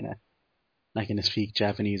I'm not gonna speak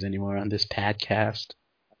Japanese anymore on this podcast.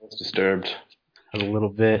 I was disturbed. A little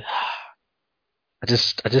bit. I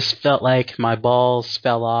just felt like my balls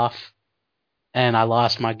fell off and I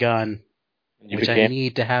lost my gun. You which I became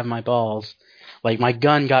need to have my balls. Like, my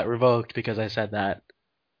gun got revoked because I said that.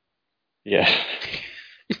 yeah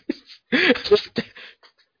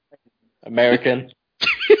American.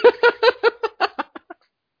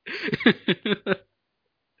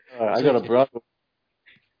 I got a brother.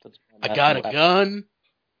 That's my I got a national. gun.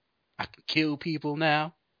 I can kill people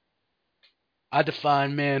now. I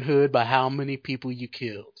define manhood by how many people you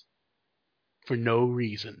killed. For no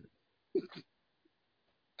reason.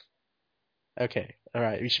 Okay,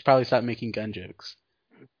 alright. We should probably stop making gun jokes.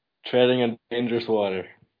 Treading in dangerous water.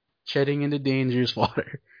 Treading into dangerous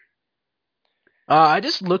water. I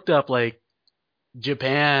just looked up, like,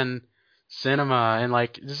 Japan cinema, and,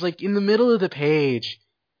 like, just, like, in the middle of the page,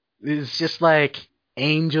 it's just, like,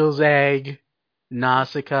 Angel's Egg,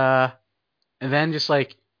 Nausicaa, and then just,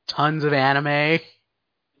 like, tons of anime. In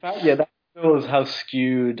fact, yeah, that shows how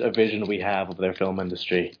skewed a vision we have of their film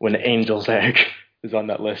industry when Angel's Egg is on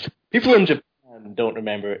that list. People in Japan don't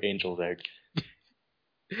remember Angel's Egg.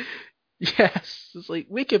 Yes, it's like,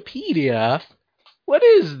 Wikipedia? What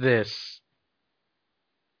is this?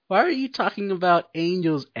 Why are you talking about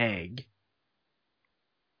Angel's Egg?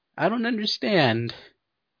 I don't understand.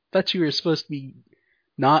 Thought you were supposed to be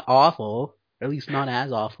not awful, or at least not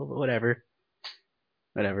as awful, but whatever.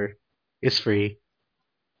 Whatever. It's free.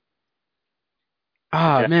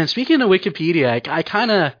 Ah, Okay. man, speaking of Wikipedia,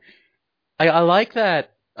 I like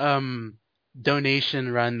that,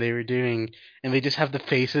 donation run they were doing, and they just have the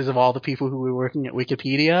faces of all the people who were working at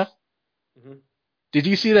Wikipedia. Mm-hmm. Did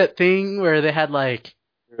you see that thing where they had, like...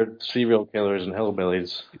 Serial killers and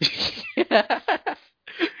hillbillies.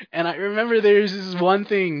 And I remember there's this one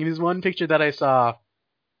picture that I saw,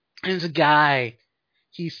 and it's a guy,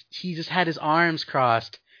 he just had his arms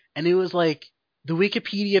crossed, and it was like the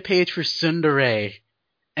Wikipedia page for Tsundere.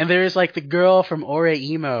 And there's like the girl from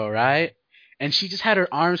Oreimo, right? And she just had her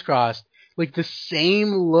arms crossed, like the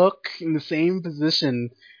same look in the same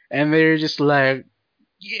position, and they're just like,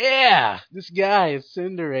 yeah, this guy is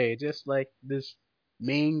Tsundere, just like this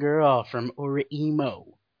main girl from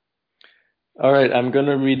Oreimo. All right, I'm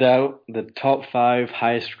gonna read out the top 5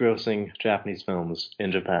 highest-grossing Japanese films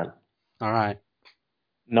in Japan. All right.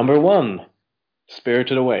 Number 1,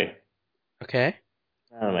 Spirited Away, Okay.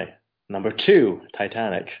 anime. Number 2,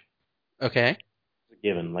 Titanic. Okay.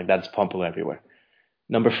 Given, like that's popular everywhere.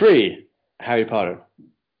 Number 3, Harry Potter,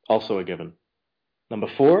 also a given. Number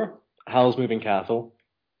 4, Howl's Moving Castle,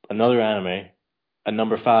 another anime, and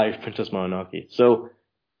number 5, Princess Mononoke. So,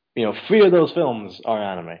 3 of those films are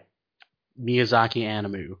anime. Miyazaki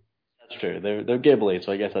Animu. That's true. They're Ghibli,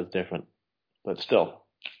 so I guess that's different. But still.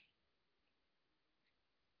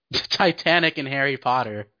 Titanic and Harry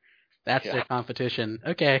Potter. That's Yeah. their competition.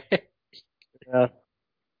 Okay. Yeah.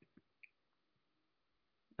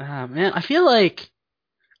 Man, I feel like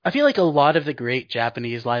a lot of the great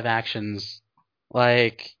Japanese live actions,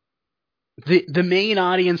 like the main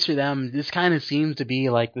audience for them, this kind of seems to be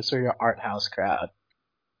like the sort of art house crowd,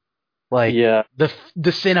 like Yeah. the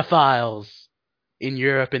cinephiles in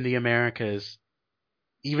Europe and the Americas,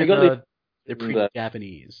 even I got though they're the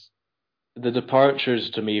pre-Japanese. the Departures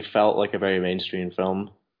to me felt like a very mainstream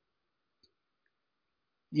film.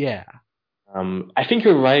 Yeah. I think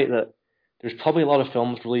you're right that there's probably a lot of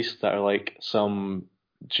films released that are like some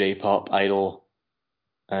J-pop idol,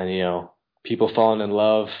 and people falling in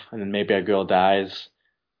love, and then maybe a girl dies,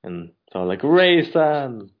 and so like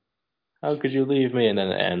Ray-san, how could you leave me? And then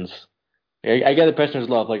it ends. I get the impression there's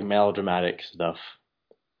a lot of like melodramatic stuff,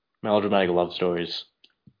 melodramatic love stories.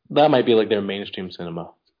 That might be like their mainstream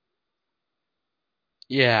cinema.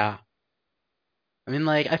 Yeah. I mean,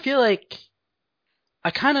 like, I feel like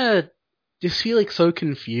I kind of just feel like so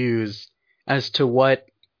confused as to what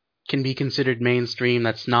can be considered mainstream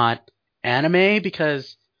that's not anime,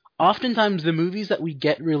 because oftentimes the movies that we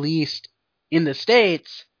get released in the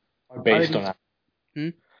States Are are based these... on Hmm?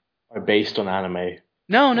 are based on anime.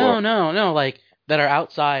 No, like, that are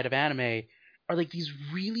outside of anime are like these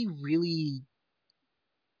really, really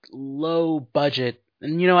low budget,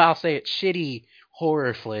 and I'll say it, shitty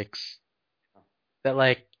horror flicks that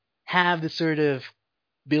like have the sort of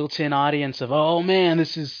built-in audience of, oh man,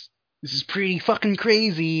 this is pretty fucking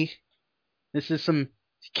crazy. This is some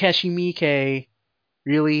Takeshi Miike,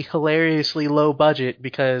 really hilariously low budget,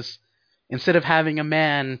 because instead of having a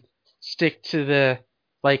man stick to the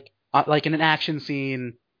like in an action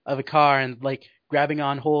scene of a car and like grabbing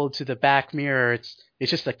on hold to the back mirror, it's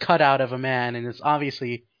just a cutout of a man, and it's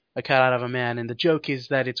obviously a cutout of a man, and the joke is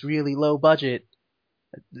that it's really low budget.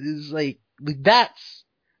 It's like that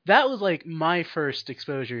was like my first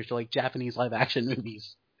exposure to like Japanese live action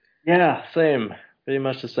movies. Yeah, same. Pretty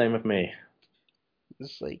much the same with me.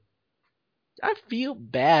 It's like, I feel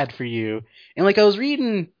bad for you. And like I was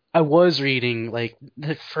reading like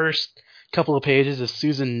the first couple of pages of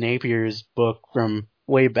Susan Napier's book from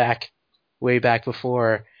way back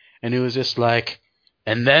before, and it was just like,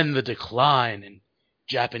 and then the decline in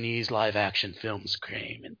Japanese live action films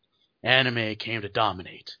came, and anime came to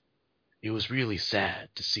dominate. It was really sad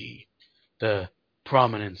to see the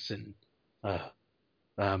prominence and, uh,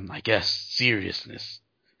 I guess, seriousness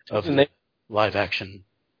of Susan the live action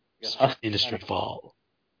Napier's industry fall.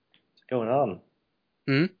 what's going on?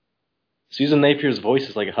 Hmm? Susan Napier's voice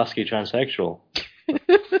is like a husky transsexual.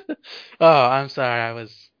 Oh, I'm sorry. I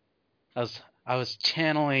was, I was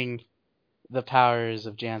channeling the powers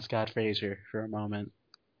of Jan Scott Fraser for a moment.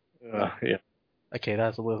 Yeah. Okay,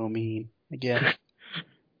 that's a little mean. Again,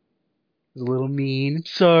 it's a little mean.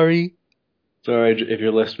 Sorry. Sorry if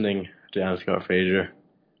you're listening, Jan Scott Fraser,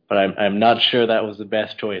 but I'm not sure that was the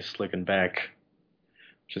best choice looking back.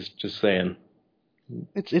 Just saying.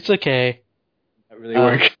 It's okay. That really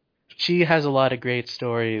worked. She has a lot of great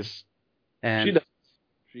stories, She and does.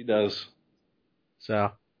 She does.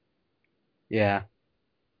 so yeah.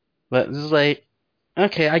 But this is like,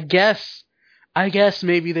 okay, I guess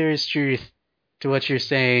maybe there is truth to what you're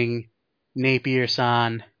saying,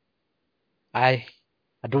 Napier-san. I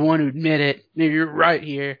I don't want to admit it. Maybe you're right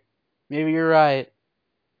here. Maybe you're right.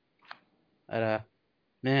 But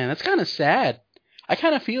man, that's kind of sad. I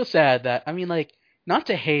kind of feel sad that I mean, like, not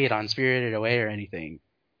to hate on Spirited Away or anything,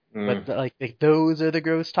 but like those are the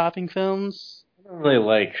gross topping films. I don't really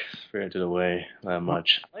like Spirited Away that I don't,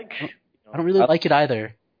 much. I don't really like it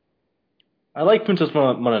either. I like Princess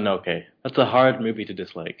Mononoke. That's a hard movie to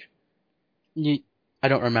dislike. I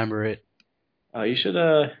don't remember it. You should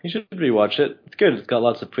rewatch it. It's good. It's got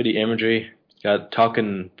lots of pretty imagery. It's got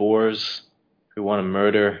talking boars who want to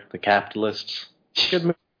murder the capitalists. Good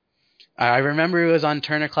movie. I remember it was on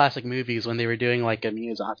Turner Classic Movies when they were doing like a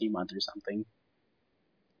Miyazaki month or something.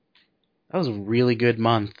 That was a really good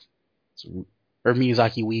month. Or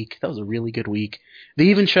Miyazaki week. That was a really good week. They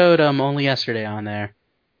even showed Only Yesterday on there.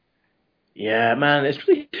 Yeah, man, it's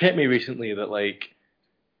really hit me recently that like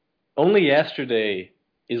Only Yesterday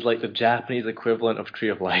is like the Japanese equivalent of Tree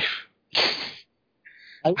of Life.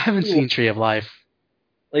 I haven't seen Tree of Life.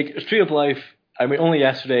 Like Tree of Life, I mean, Only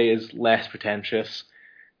Yesterday is less pretentious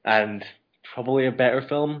and probably a better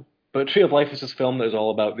film. But Tree of Life is this film that is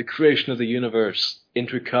all about the creation of the universe,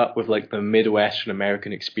 intercut with like the Midwestern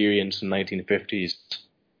American experience in the 1950s.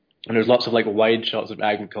 And there's lots of like wide shots of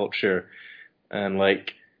agriculture and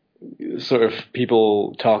like sort of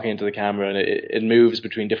people talking into the camera, and it moves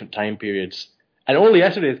between different time periods. And Only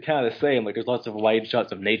Yesterday is kind of the same. Like there's lots of wide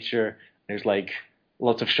shots of nature. There's like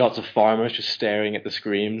lots of shots of farmers just staring at the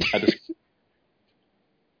screen. I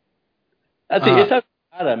think it's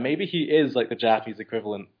Takahata. Maybe he is like the Japanese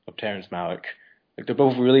equivalent of Terrence Malick. Like they're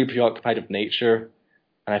both really preoccupied with nature,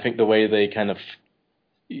 and I think the way they kind of,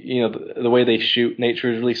 the way they shoot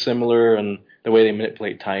nature is really similar, and the way they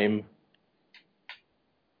manipulate time.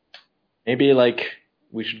 Maybe like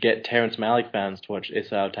we should get Terrence Malick fans to watch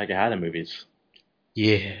Isao Takahata movies.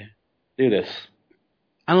 Yeah. Do this.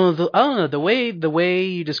 I don't know. I don't know the way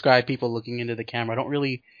you describe people looking into the camera. I don't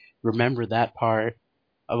really remember that part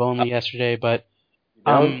of Only Yesterday, but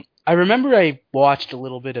I remember I watched a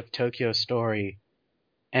little bit of Tokyo Story,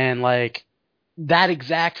 and like that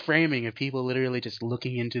exact framing of people literally just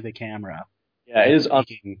looking into the camera. Yeah, it is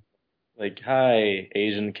speaking. like, hi,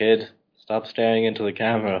 Asian kid, stop staring into the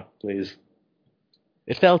camera, please.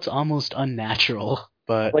 It felt almost unnatural,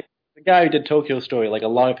 but Like the guy who did Tokyo Story, like a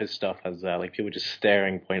lot of his stuff has that, like people just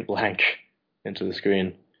staring point blank into the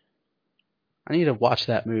screen. I need to watch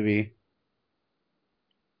that movie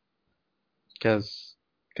because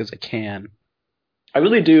I can. I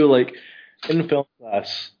really do like in film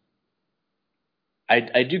class.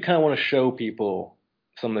 I do kind of want to show people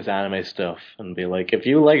some of this anime stuff and be like, if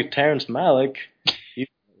you like Terrence Malick, you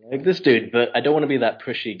like this dude, but I don't want to be that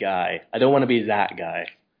pushy guy. I don't want to be that guy.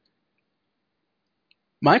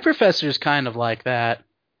 My professor's kind of like that,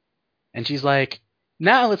 and she's like,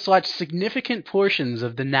 now let's watch significant portions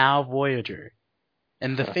of the Now Voyager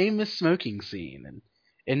and the famous smoking scene,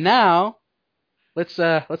 and now let's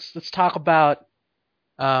talk about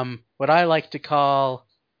what I like to call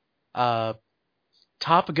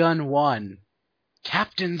Top Gun 1,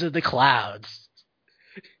 Captains of the Clouds.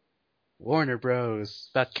 Warner Bros.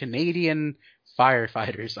 About Canadian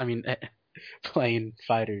firefighters. I mean, plane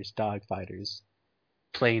fighters, dog fighters,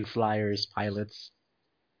 plane flyers, pilots.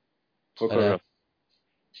 But,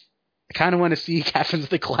 I kind of want to see Captains of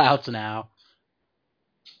the Clouds now.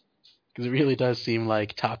 Because it really does seem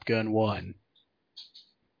like Top Gun 1.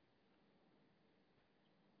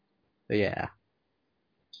 Yeah.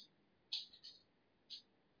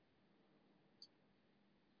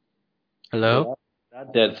 Hello? Yeah,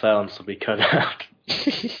 that dead silence will be cut out.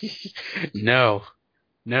 No.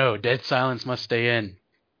 No, dead silence must stay in.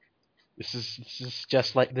 This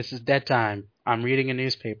is dead time. I'm reading a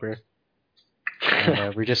newspaper.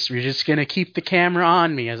 And we're just gonna keep the camera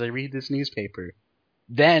on me as I read this newspaper.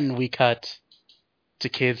 Then we cut to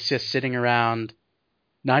kids just sitting around,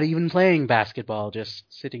 not even playing basketball, just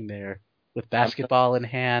sitting there with basketball in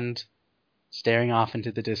hand, staring off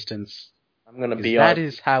into the distance. I'm gonna 'Cause be that on.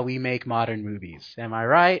 is how we make modern movies. Am I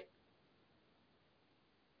right?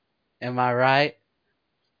 Am I right?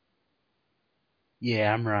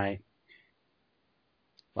 Yeah, I'm right.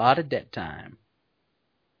 A lot of dead time.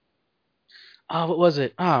 Oh, what was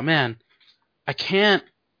it? Oh man, I can't.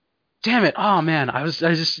 Damn it! Oh man, I was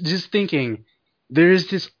just thinking. There's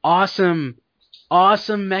this awesome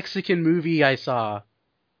Mexican movie I saw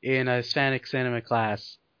in a Hispanic cinema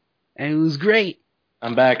class, and it was great.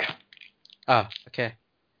 I'm back. Oh, okay,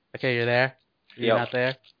 okay, you're there. You're Yep. not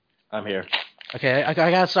there. I'm here. Okay, I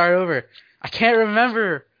gotta start over. I can't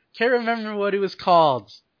remember what it was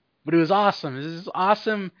called, but it was awesome. It was this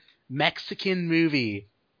awesome Mexican movie,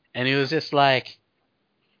 and it was just like,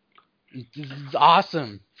 this is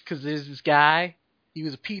awesome because there's this guy. He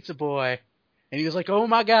was a pizza boy, and he was like, "Oh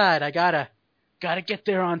my God, I gotta get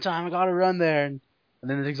there on time. I gotta run there." And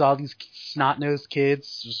then there's all these snot-nosed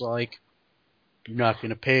kids just like, "You're not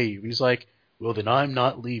gonna pay you." And he's like, "Well, then I'm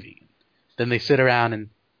not leaving." Then they sit around and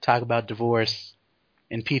talk about divorce,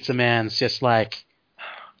 and Pizza Man's just like,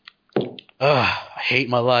 "Ugh, I hate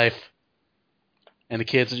my life." And the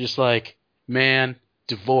kids are just like, "Man,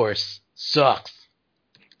 divorce sucks."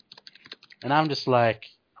 And I'm just like,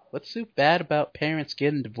 what's so bad about parents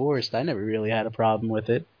getting divorced? I never really had a problem with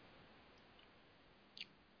it.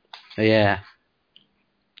 But yeah.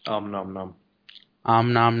 Nom nom.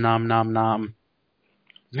 Nom nom nom nom.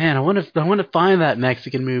 Man, I want to find that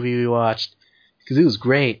Mexican movie we watched because it was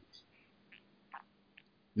great.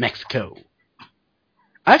 Mexico.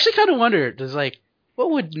 I actually kind of wonder,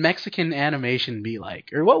 what would Mexican animation be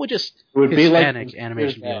like, or what would just It would be like Hispanic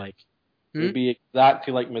animation be like? It would be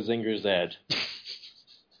exactly like Mazinger's Edge.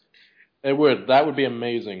 It would. That would be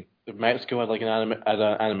amazing. If Mexico had like an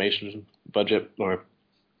animation budget or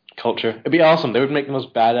culture, it'd be awesome. They would make the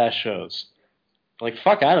most badass shows. Like,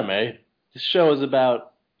 fuck anime. This show is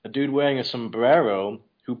about a dude wearing a sombrero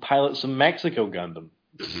who pilots a Mexico Gundam.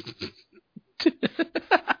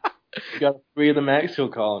 You gotta free the Mexico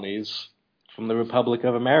colonies from the Republic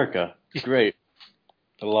of America. It's great.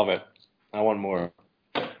 I love it. I want more.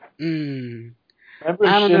 Mm. Remember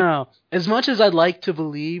I don't Shin- know. As much as I'd like to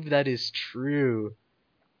believe that is true,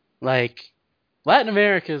 like, Latin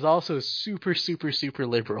America is also super, super, super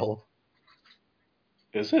liberal.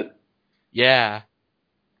 Is it? Yeah.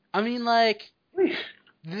 I mean, like,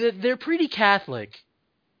 they're pretty Catholic.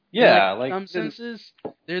 Yeah, In some senses,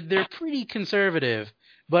 they're pretty conservative.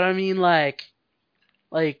 But I mean, like,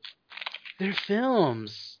 their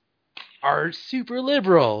films are super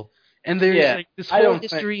liberal. And there's like this whole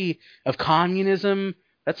history of communism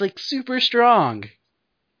that's like super strong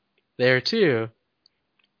there too.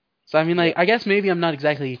 So I mean, like, I guess maybe I'm not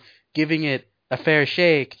exactly giving it a fair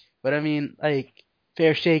shake, but I mean, like,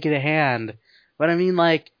 fair shake in a hand. But I mean,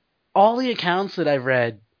 like, all the accounts that I've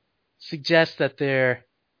read suggest that they're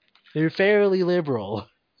fairly liberal.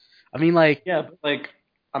 I mean, like, yeah, but like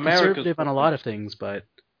conservative on a lot of things, but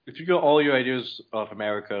if you got all your ideas of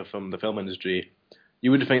America from the film industry, you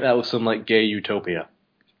would think that was some like gay utopia.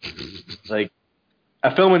 Like,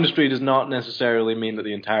 a film industry does not necessarily mean that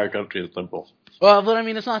the entire country is liberal. well, but I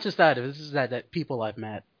mean, it's not just that. This is that people I've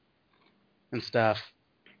met and stuff,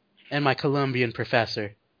 and my Colombian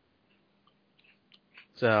professor.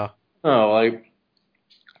 So. Oh, like,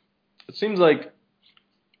 it seems like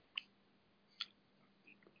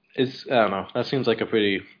I don't know. That seems like a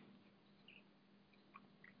pretty.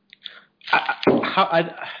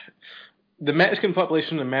 The Mexican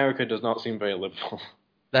population in America does not seem very liberal.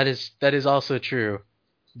 That is also true.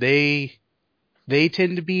 They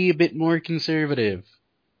tend to be a bit more conservative.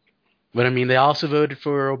 But I mean, they also voted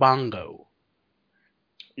for Obongo.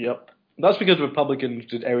 Yep. That's because Republicans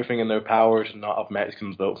did everything in their power to not have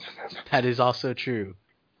Mexicans vote. That is also true.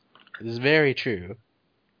 It is very true.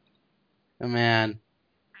 Oh man,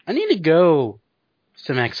 I need to go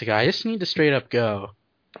to Mexico. I just need to straight up go.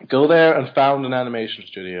 Go there and found an animation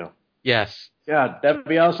studio. Yes. Yeah, that'd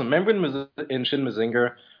be awesome. Remember in Shin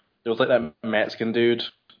Mazinger, there was like that Mexican dude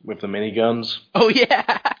with the miniguns? Oh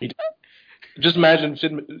yeah. Just imagine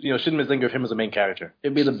Shin Mazinger with him as the main character.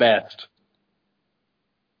 It'd be the best.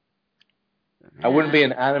 I wouldn't be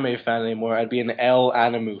an anime fan anymore. I'd be an El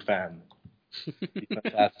Animu fan. It'd be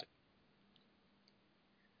fantastic.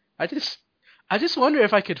 I just wonder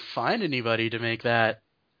if I could find anybody to make that.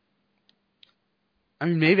 I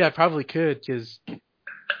mean, maybe I probably could, because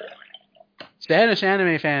Spanish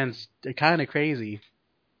anime fans are kind of crazy.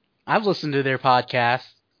 I've listened to their podcasts.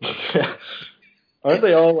 Aren't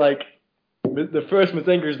they all like, the first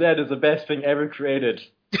Mazinger Z is the best thing ever created,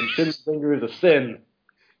 and Shin Mazinger is a sin?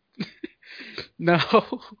 No.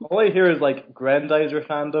 All I hear is like grandizer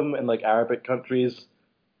fandom in like Arabic countries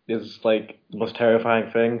is like the most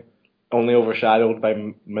terrifying thing, only overshadowed by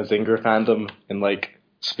Mazinger fandom in like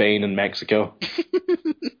Spain and Mexico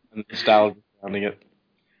and the style surrounding it.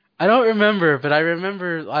 I don't remember, but I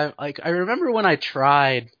remember when I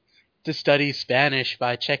tried to study Spanish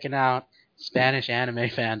by checking out Spanish anime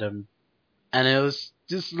fandom, and it was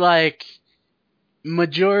just like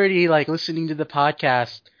majority like listening to the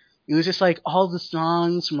podcast. It was just like all the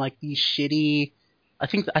songs from like these shitty. I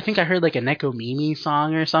think I heard like a Neko Mimi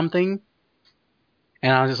song or something,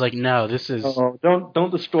 and I was just like, no, this is. Oh,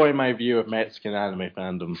 don't destroy my view of Mexican anime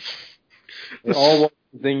fandom. They all want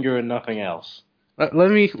Zinger and nothing else. Let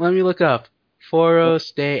me look up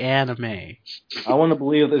Foros de Anime. I want to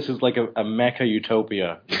believe this is like a mecha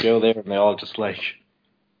utopia. You go there and they all just like,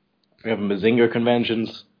 we have Mazinger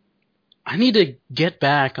conventions. I need to get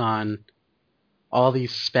back on all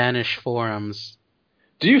these Spanish forums.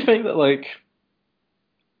 Do you think that like,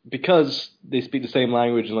 because they speak the same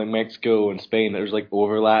language in like Mexico and Spain, there's like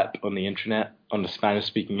overlap on the internet, on the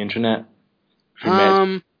Spanish-speaking internet?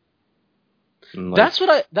 And, like, that's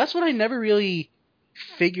what I never really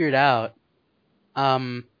figured out. I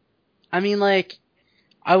mean, like,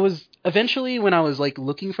 I was eventually when I was like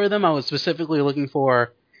looking for them, I was specifically looking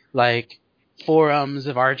for like forums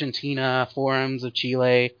of Argentina, forums of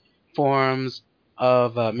Chile, forums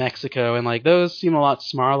of Mexico, and like those seem a lot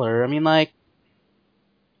smaller. I mean, like,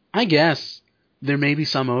 I guess there may be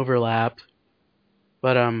some overlap,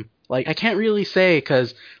 but like I can't really say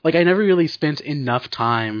because like I never really spent enough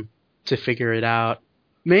time to figure it out.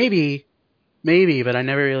 Maybe, but I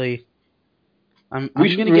never really. I'm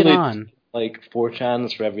gonna get on. Like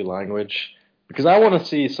 4chans for every language, because I want to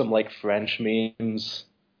see some like French memes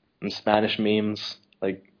and Spanish memes.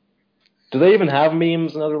 Like, do they even have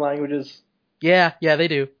memes in other languages? Yeah, they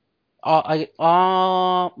do.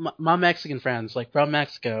 All my Mexican friends, like from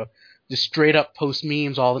Mexico, just straight up post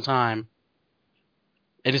memes all the time,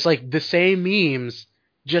 and it's like the same memes,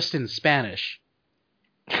 just in Spanish.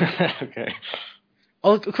 Okay.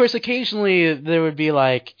 Oh, of course, occasionally there would be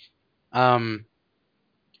like, there'd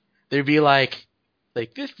be like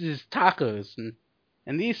this is tacos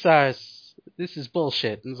and this is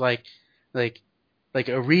bullshit. And it's like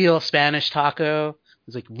a real Spanish taco.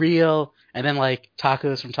 It's like real, and then like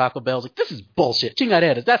tacos from Taco Bell's like this is bullshit.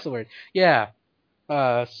 Chingaderas, that's the word. Yeah.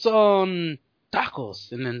 Son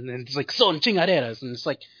tacos, and then it's like son chingaderas, and it's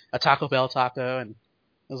like a Taco Bell taco, and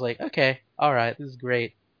I was like, okay, all right, this is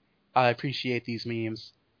great. I appreciate these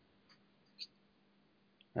memes.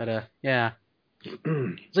 But yeah.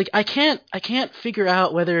 It's like I can't figure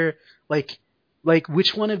out whether like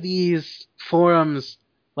which one of these forums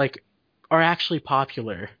like are actually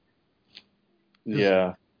popular.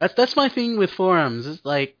 Yeah. That's my thing with forums. Is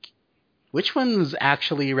like which ones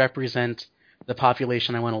actually represent the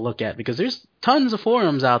population I want to look at, because there's tons of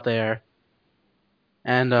forums out there.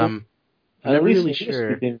 And I'm not really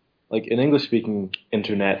sure. Like in English-speaking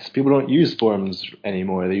internets, people don't use forums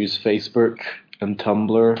anymore. They use Facebook and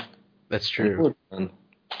Tumblr. That's true.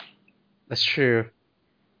 That's true.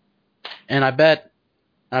 And I bet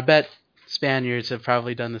Spaniards have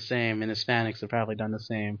probably done the same, and Hispanics have probably done the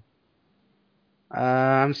same.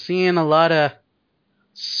 I'm seeing a lot of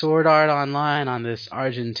Sword Art Online on this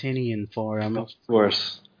Argentinian forum. Of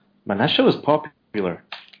course. Man, that show is popular.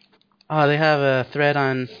 Oh, they have a thread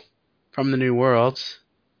on From the New Worlds.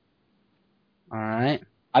 Alright.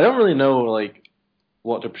 I don't really know, like,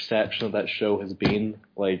 what the perception of that show has been.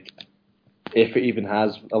 Like, if it even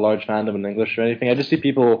has a large fandom in English or anything. I just see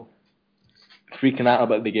people freaking out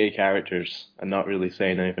about the gay characters and not really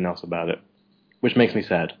saying anything else about it, which makes me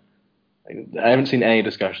sad. I haven't seen any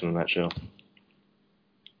discussion on that show.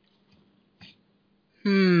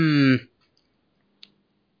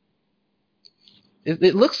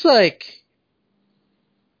 It looks like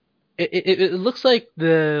it looks like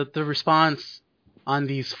the response on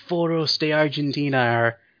these Foros de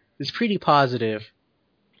Argentina is pretty positive.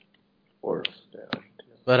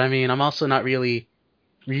 But I mean, I'm also not really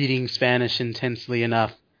reading Spanish intensely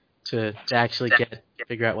enough to actually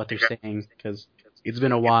figure out what they're saying, because it's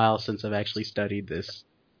been a while since I've actually studied this.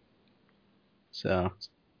 So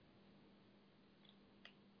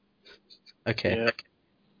Okay. Yeah.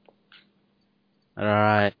 All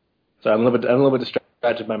right. So I'm a little bit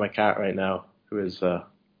distracted by my cat right now, who is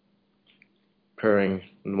purring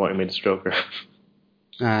and wanting me to stroke her.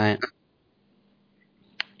 All right.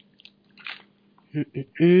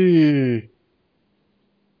 Mm-mm-mm.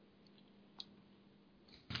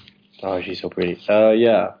 Oh, she's so pretty.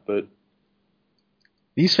 Yeah, but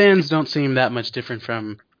These fans don't seem that much different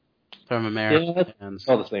from American yeah, it's fans.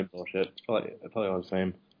 all the same bullshit. It's probably all the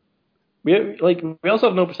same. We also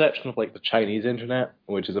have no perception of like the Chinese internet,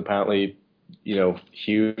 which is apparently,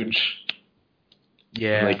 huge.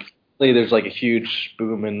 Yeah. Like, there's like a huge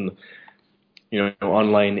boom in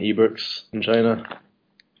online ebooks in China,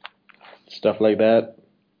 stuff like that.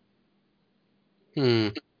 Hmm.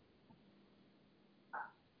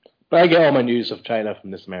 But I get all my news of China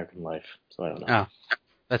from This American Life, so I don't know.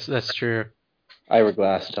 Oh, that's true. Ira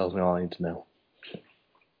Glass tells me all I need to know.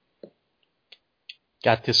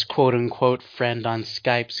 Got this quote unquote friend on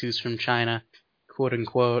Skype who's from China, quote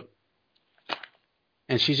unquote,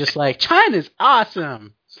 and she's just like, China's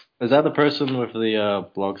awesome. Is that the person with the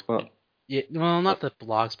blogspot? Yeah, well, not the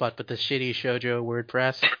blogspot, but the shitty shoujo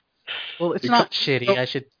WordPress. Well, it's You not shitty. I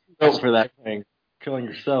should. vote for that thing. Killing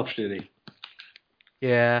yourself, shitty.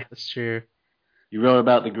 Yeah, that's true. You wrote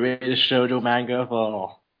about the greatest shoujo manga of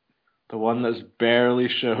all. The one that's barely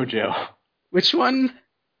shoujo. Which one?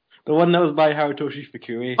 The one that was by Harutoshi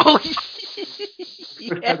Fukui. Oh,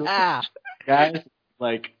 yeah. Guys,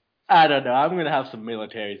 like, I don't know. I'm gonna have some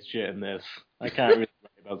military shit in this. I can't really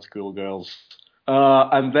write about schoolgirls.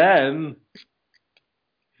 And then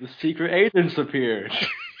the secret agents appeared.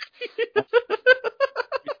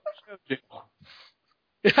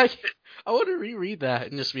 I, I want to reread that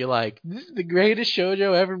and just be like, this is the greatest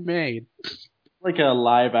shoujo ever made. Like a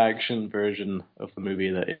live action version of the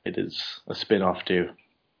movie that it is a spin off to.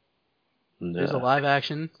 And, There's a live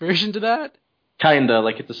action version to that? kinda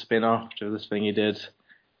like it's a spin off to this thing he did.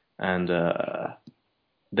 And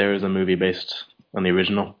there is a movie based on the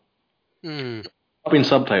original. Hmm. It's been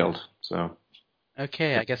subtitled, so.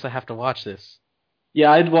 Okay, I guess I have to watch this. Yeah,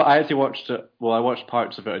 I actually watched it. Well, I watched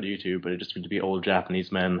parts of it on YouTube, but it just seemed to be old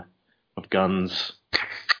Japanese men with guns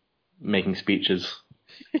making speeches.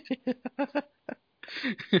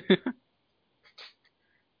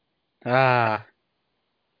 Ah,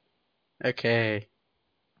 okay.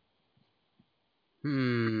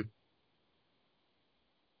 Hmm.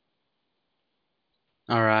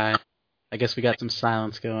 All right. I guess we got some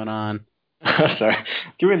silence going on. Sorry,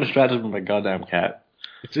 give me distracted with my goddamn cat.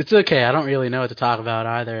 It's okay. I don't really know what to talk about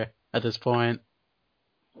either at this point.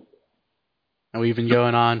 And we've been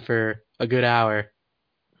going on for a good hour.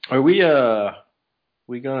 Are we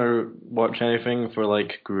gonna watch anything for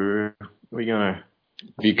like Guru? Are we gonna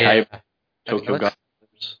view Yeah. Kaiba, Okay, Tokyo God?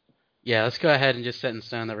 let's go ahead and just set in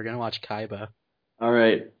stone that we're gonna watch Kaiba. All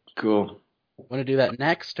right, cool. Want to do that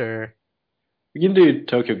next, or We can do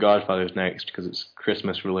Tokyo Godfathers next because it's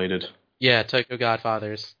Christmas related. yeah, Tokyo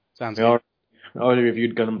Godfathers sounds We good. already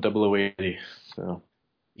reviewed Gundam 0080, so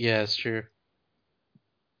Yeah, it's true.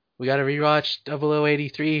 We got to rewatch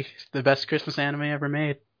 0083, the best Christmas anime ever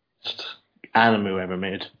made. best anime ever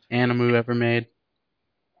made. Anime ever made.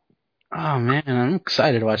 Oh man, I'm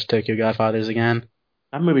excited to watch Tokyo Godfathers again.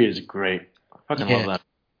 That movie is great. I fucking Yeah. love that.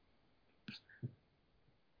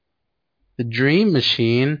 The Dream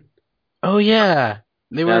Machine. Oh yeah,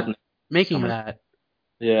 they were That's making coming. that.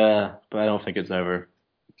 Yeah, but I don't think it's ever.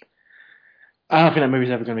 I don't think that movie's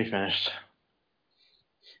ever gonna be finished.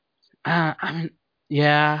 I mean,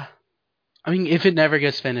 yeah. I mean, if it never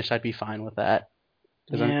gets finished, I'd be fine with that.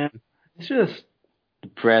 'Cause Yeah, it's just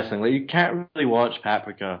depressing. Like you can't really watch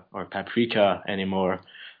Paprika anymore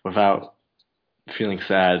without feeling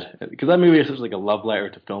sad because that movie is such like a love letter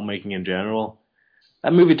to filmmaking in general.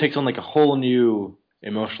 That movie takes on like a whole new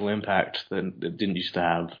emotional impact that it didn't used to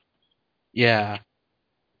have. yeah,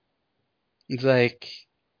 it's like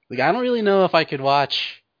I don't really know if I could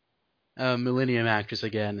watch Millennium Actress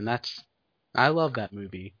again, and I love that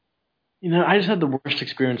movie. I just had the worst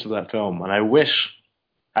experience of that film, and I wish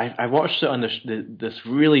I watched it on this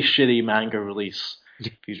really shitty manga release.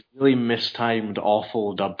 These really mistimed,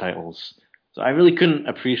 awful dub titles. So I really couldn't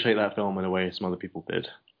appreciate that film in a way some other people did.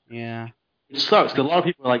 Yeah. It sucks because a lot of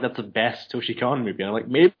people are like, "That's the best Toshi Kon movie." And I'm like,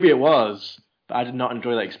 maybe it was, but I did not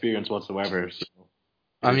enjoy that experience whatsoever. So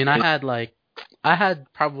I mean, I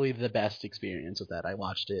had probably the best experience with that. I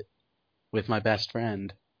watched it with my best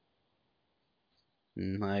friend.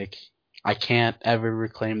 And I can't ever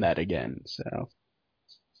reclaim that again. So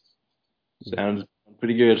sounds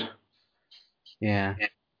pretty good. yeah,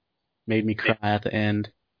 made me cry at the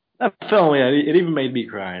end. That film, yeah, it even made me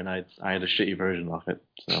cry, and I had a shitty version of it.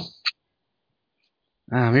 So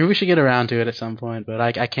Maybe we should get around to it at some point, but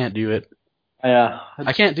I can't do it. Yeah,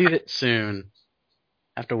 I can't do it soon.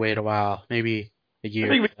 I have to wait a while, maybe a I year.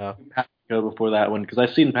 think we So. can do Paprika before that one because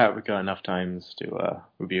I've seen Paprika enough times to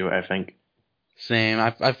review it. I think. Same.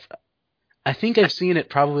 I think I've seen it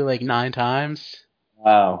probably like 9 times.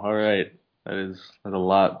 Wow. All right. That's a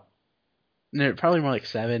lot. No, probably more like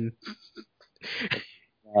 7.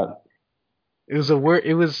 Uh, It was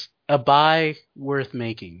a buy worth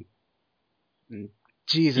making. And yeah,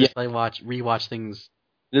 Jesus, I rewatch things.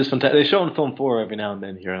 it is fantastic. They show it on Film 4 every now and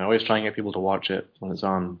then here, and I always try and get people to watch it when it's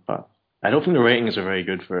on. But I don't think the ratings are very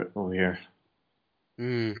good for it over here.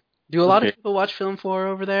 Mm. Do a lot of Okay. people watch Film 4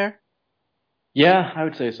 over there? Yeah, I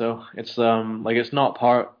would say so. It's like it's not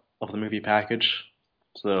part of the movie package,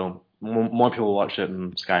 so more people watch it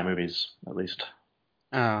in Sky Movies at least.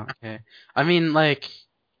 Oh, okay. I mean, like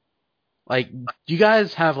you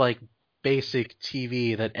guys have like basic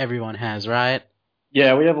TV that everyone has, right?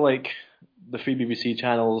 Yeah, we have like the free BBC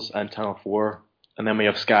channels and Channel 4, and then we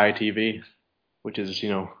have Sky TV, which is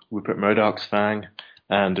Rupert Murdoch's thing,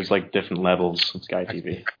 and there's like different levels of Sky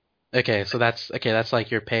TV. Okay, so that's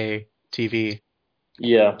like your pay TV.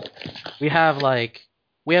 Yeah, We have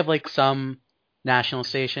like some national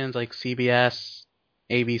stations like CBS,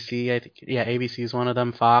 ABC, I think yeah, ABC is one of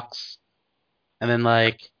them, Fox. And then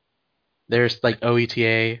like there's like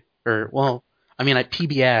OETA or well, I mean like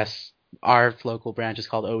PBS, our local branch is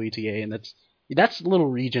called OETA and that's a little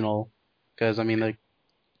regional because I mean like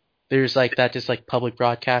there's like that just like public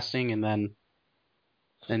broadcasting and then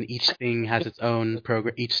each thing has its own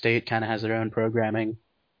program, each state kind of has their own programming.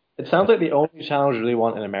 it sounds like the only channels you really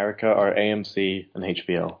want in America are AMC and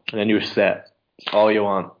HBO, and then you're set. It's all you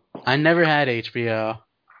want. I never had HBO.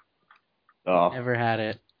 Oh, Never had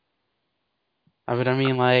it. But I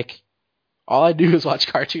mean like all I do is watch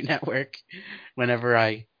Cartoon Network whenever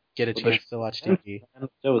I get a but the chance to watch TV.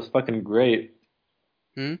 show was fucking great.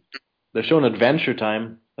 Hmm? They're showing Adventure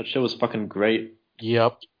Time. That show was fucking great.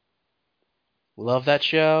 Yep. Love that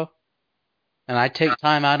show. And I take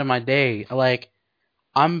time out of my day. Like,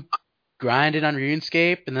 I'm grinding on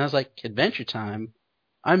RuneScape, and then I was like, Adventure Time?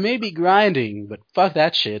 I may be grinding, but fuck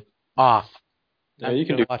that shit. Off. Yeah, Time you to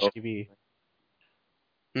can go do watch both. TV.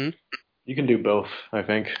 Hmm? You can do both. I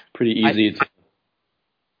think pretty I, easy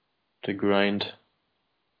to grind.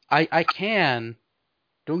 I can.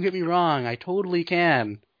 Don't get me wrong, I totally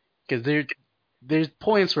can. Because there's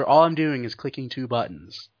points where all I'm doing is clicking 2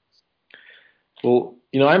 buttons. Well,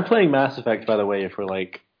 I'm playing Mass Effect, by the way, for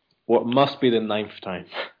like what must be the 9th time.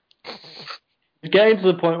 It's getting to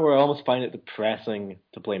the point where I almost find it depressing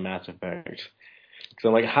to play Mass Effect. So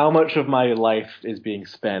I'm like, how much of my life is being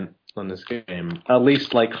spent on this game? At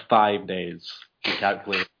least like 5 days to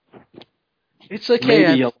calculate. It's okay,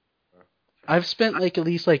 Maybe, I've spent like at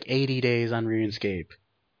least like 80 days on RuneScape.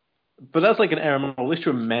 but that's like an error. At least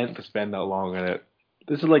you're meant to spend that long on it.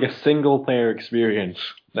 This is like a single player experience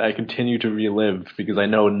that I continue to relive because I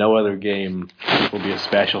know no other game will be as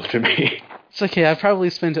special to me. It's okay, I've probably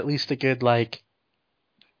spent at least a good like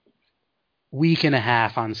week and a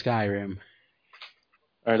half on Skyrim.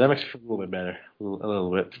 Alright, that makes me feel a little bit better. A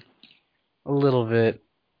little bit. A little bit.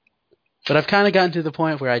 But I've kind of gotten to the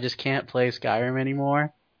point where I just can't play Skyrim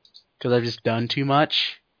anymore because I've just done too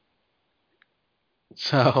much.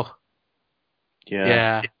 So,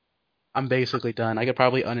 yeah, I'm basically done. I could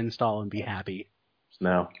probably uninstall and be happy.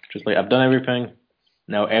 No. Just like, I've done everything.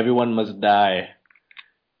 Now everyone must die.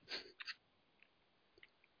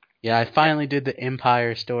 Yeah, I finally did the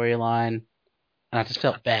Empire storyline, and I just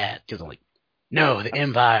felt bad because I'm like, no, the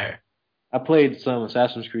Empire. I played some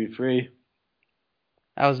Assassin's Creed 3.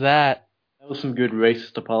 How's that? That was some good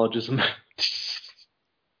racist apologism.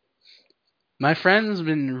 My friend's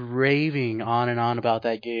been raving on and on about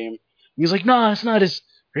that game. He's like, no, it's not as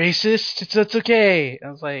racist. It's okay.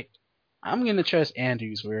 I was like, I'm gonna trust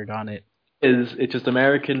Andrew's word on it. It's just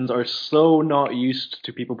Americans are so not used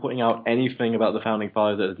to people putting out anything about the founding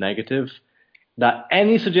fathers that is negative that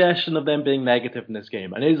any suggestion of them being negative in this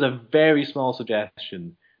game, and it is a very small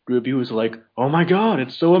suggestion, reviewers are like, "Oh my god,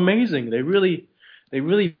 it's so amazing!" They really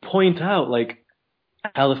point out like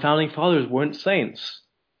how the founding fathers weren't saints.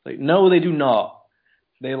 Like, no, they do not.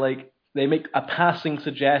 They make a passing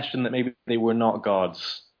suggestion that maybe they were not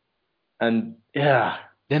gods, and yeah,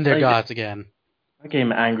 Then they're like, gods again. that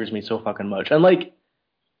game angers me so fucking much. And like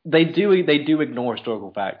they do ignore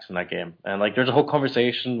historical facts in that game. And like there's a whole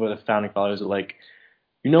conversation with the founding fathers that like,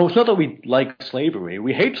 it's not that we like slavery.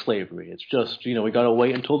 We hate slavery. It's just, we gotta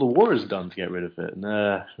wait until the war is done to get rid of it.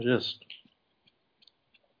 And just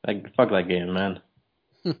like fuck that game, man.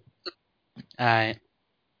 Alright.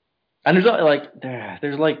 And there's not like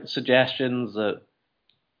there's like suggestions that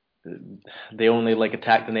they only like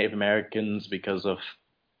attacked the Native Americans because of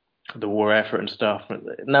the war effort and stuff.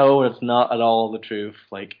 No, it's not at all the truth.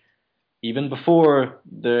 Like even before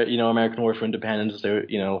the American War for Independence,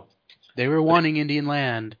 They were wanting Indian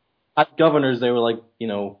land. as governors they were like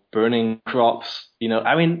burning crops.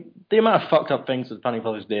 I mean the amount of fucked up things that the founding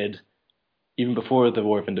fathers did even before the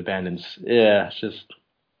War of Independence. Yeah, it's just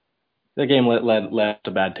the game left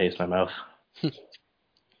a bad taste in my mouth.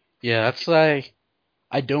 Yeah, that's why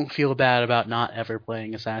I don't feel bad about not ever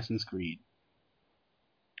playing Assassin's Creed.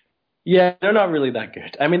 Yeah, they're not really that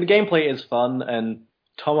good. I mean, the gameplay is fun, and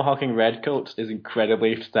tomahawking redcoats is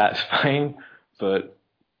incredibly satisfying, but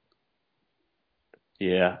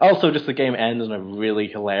yeah. Also, just the game ends in a really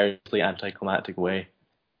hilariously anticlimactic way.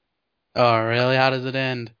 Oh, really? How does it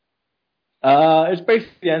end? It's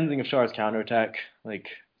basically the ending of Char's counterattack. Like,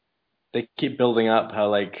 they keep building up how,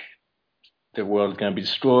 like, the world's gonna be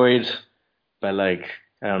destroyed by, like,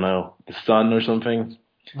 I don't know, the sun or something.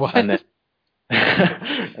 What? And then,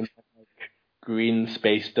 and then green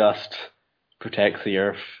space dust protects the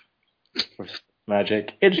Earth with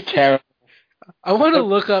magic. It's terrible. I'm gonna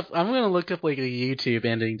look up like a YouTube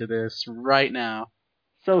ending to this right now.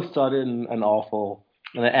 So sudden and awful.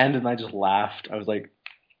 And it ended and I just laughed. I was like,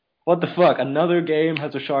 what the fuck? Another game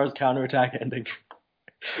has a Char's counterattack ending.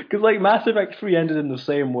 Because, like, Mass Effect 3 ended in the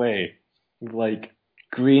same way. With, like,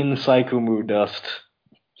 green Psychomu dust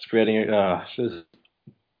spreading it. Just...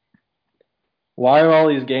 Why are all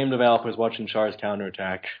these game developers watching Char's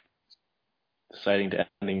counterattack deciding to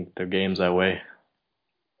ending their games that way?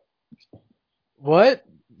 What?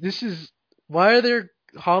 Why are there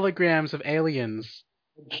holograms of aliens?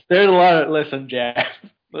 There's a lot of... Listen, Jeff.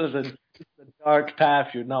 Listen, it's a dark path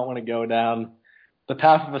you'd not want to go down. The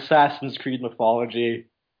path of Assassin's Creed mythology.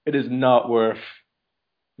 It is not worth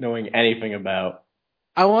knowing anything about.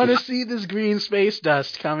 I want to see this green space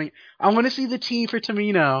dust coming. I want to see the T for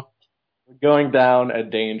Tamino. We're going down a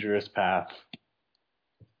dangerous path.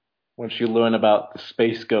 Once you learn about the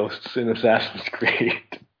space ghosts in Assassin's Creed.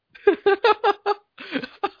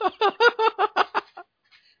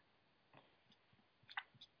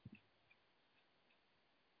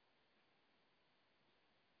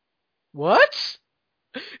 What?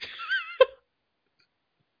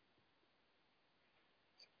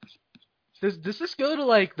 Does this go to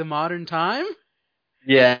like the modern time?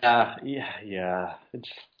 Yeah.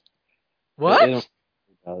 What?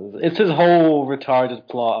 It's his whole retarded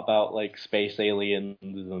plot about like space aliens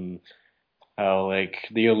and how like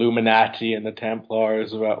the Illuminati and the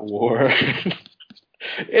Templars are at war.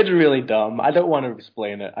 It's really dumb. I don't want to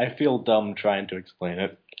explain it. I feel dumb trying to explain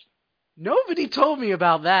it. Nobody told me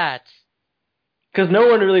about that. Because no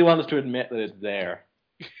one really wants to admit that it's there.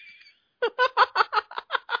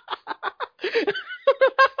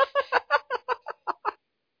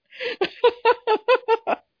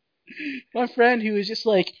 My friend who was just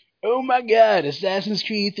like, oh my god, Assassin's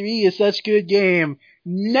Creed 3 is such a good game,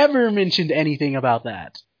 never mentioned anything about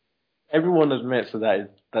that. Everyone admits that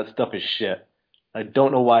stuff is shit. I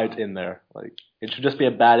don't know why it's in there. Like, it should just be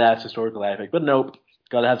a badass historical epic, but nope.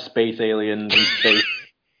 Gotta have space aliens and space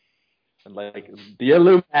and like the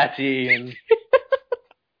Illuminati and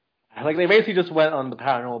like they basically just went on the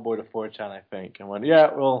paranormal board of 4chan, I think, and went, yeah,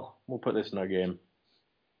 we'll put this in our game.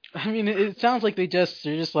 I mean, it sounds like they're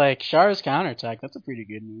just like, Char's Counterattack, that's a pretty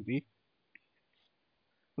good movie.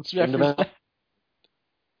 Let's reference that.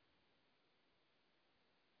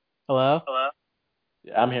 Hello?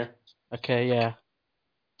 Yeah, I'm here. Okay, yeah.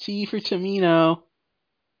 T for Tamino.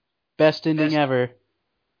 Best ending ever.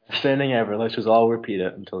 Best ending ever. Let's just all repeat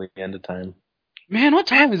it until the end of time. Man, what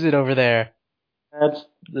time is it over there?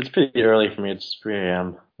 It's pretty early for me. It's 3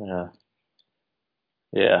 a.m.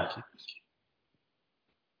 Yeah.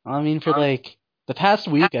 I mean, for like the past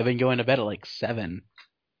week, I've been going to bed at like 7.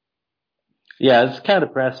 Yeah, it's kind of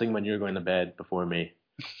depressing when you're going to bed before me.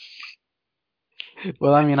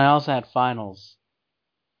 Well, I mean, I also had finals.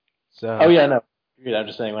 So. Oh yeah, no. I'm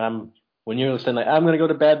just saying when you're saying like I'm gonna go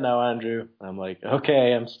to bed now, Andrew. I'm like,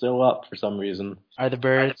 okay, I'm still up for some reason. Are the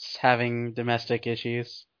birds having domestic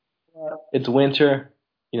issues? It's winter.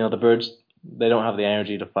 The birds, they don't have the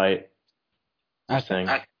energy to fight. I think.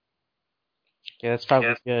 Yeah, that's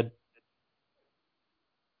probably good.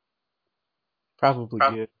 Probably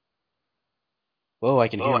good. Whoa, I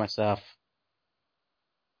can hear myself.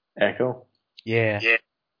 Echo? Yeah.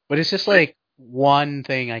 But it's just like one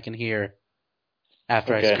thing I can hear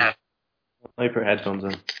after I speak. Let me put headphones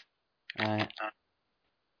in. Alright.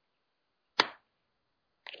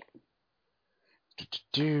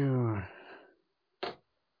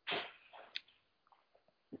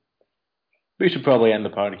 We should probably end the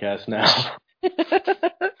podcast now.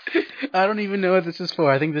 I don't even know what this is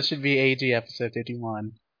for. I think this should be AG episode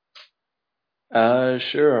 51.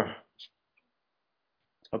 Sure.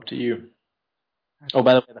 Up to you. Oh,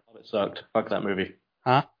 by the way, The Hobbit sucked. Fuck that movie.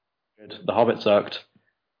 Huh? Good. The Hobbit sucked.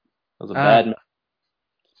 That was a bad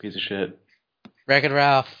piece of shit. Wreck-It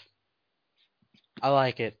Ralph. I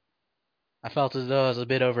like it. I felt as though I was a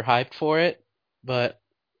bit overhyped for it, but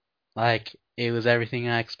like it was everything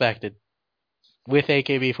I expected. With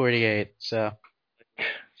AKB48, so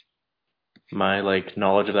My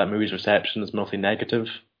knowledge of that movie's reception is mostly negative,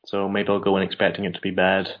 so maybe I'll go in expecting it to be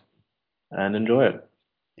bad and enjoy it.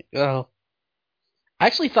 well, I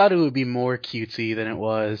actually thought it would be more cutesy than it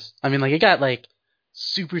was. I mean, it got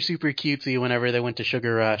super cutesy whenever they went to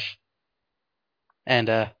Sugar Rush, and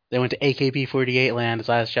they went to AKB48 land, as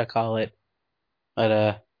I shall call it.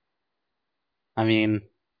 But I mean,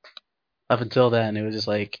 up until then, it was just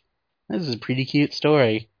this is a pretty cute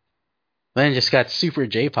story. Then it just got super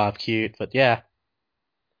J-pop cute, but yeah.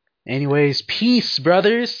 Anyways, peace,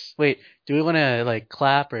 brothers. Wait, do we want to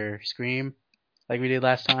clap or scream like we did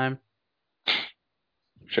last time?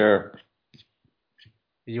 Sure.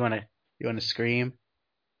 You want to scream?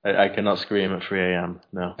 I cannot scream at 3 a.m.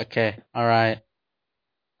 No. Okay, all right.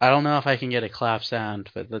 I don't know if I can get a clap sound,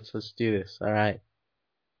 but let's do this. All right.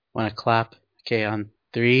 Want to clap? Okay, on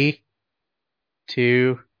 3,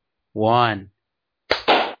 2, 1.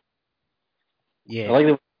 Yeah. I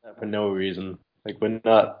like that for no reason.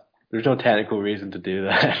 There's no technical reason to do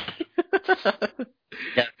that.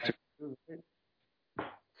 Yeah.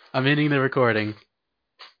 I'm ending the recording.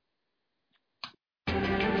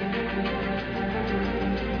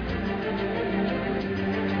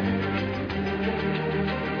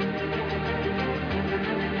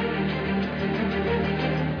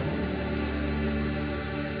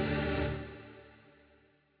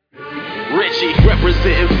 Richie,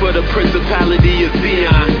 representing for the principality of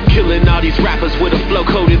Zion, killing all these rappers with a flow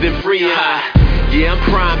coated in Freon. Yeah, I'm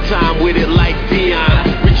prime time with it like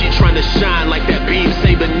Dion. Richie trying to shine like that beam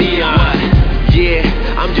saber neon. Yeah,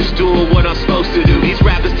 I'm just doing what I'm supposed to do. These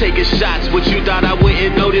rappers taking shots, what you thought I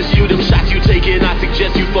wouldn't notice you. Them shots you taking, I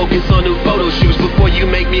suggest you focus on them photo shoots before you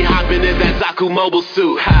make me hop into that Zaku mobile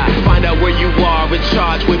suit. Find out where you are in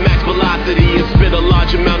charge with max velocity and spit a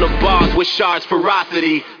large amount of bars with shards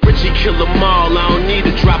ferocity. Richie kill them all, I don't need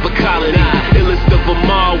to drop a colony. Illest of them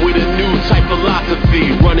all with a new type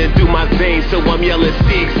philosophy running through my veins, so I'm yelling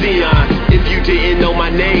Sieg Zion. If you didn't know my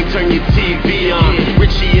name, turn your TV on.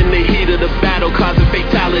 Richie in the heat of the battle, causing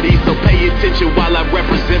fatality, so pay attention while I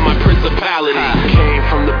represent my principality. Came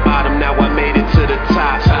from the bottom, now I made it to the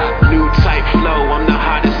top. New type flow, I'm the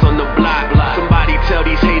hottest on the block. Somebody tell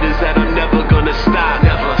these haters that I'm never gonna stop.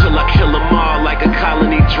 Till I kill them all like a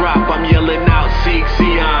colony drop. I'm yelling out Sieg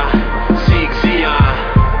Zion, Sieg Zion.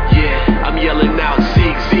 Yeah, I'm yelling out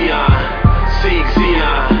Sieg Zion, Sieg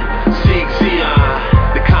Zion, Sieg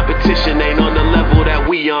Zion. The competition ain't on the level that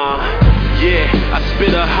we on. Yeah, I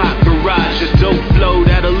spit a hot barrage, a dope flow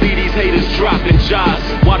that'll leave these haters dropping jaws.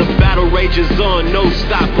 While the battle rages on, no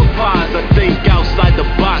stop or pause. I think outside the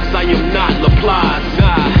box, I am not Laplace.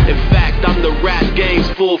 Nah, in fact, I'm the rap game's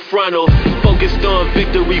full frontal. Focused on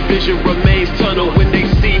victory, vision remains tunnel. When they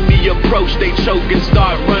see me approach, they choke and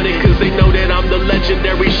start running, cause they know that I'm the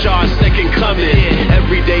legendary Shard second coming.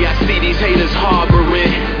 Every day I see these haters harboring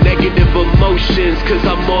negative emotions, cause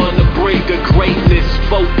I'm on the brink of greatness.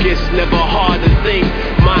 Focus, never hard to think.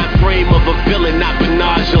 Mind frame of a villain, not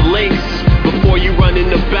Minaj or Lynx. Before you run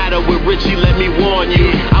into battle with Richie, let me warn you,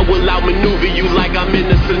 I will outmaneuver you like I'm in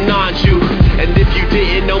the Sinanju. And if you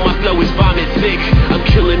didn't know, my flow is vomit thick. I'm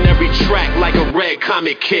killing every track like a red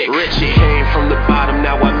comic kick. Richie came from the bottom,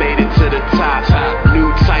 now I made it to the top. New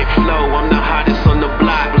type flow, I'm the hottest on the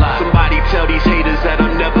block. Somebody tell these haters that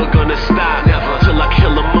I'm never gonna stop. Till I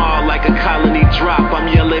kill them all like a colony drop. I'm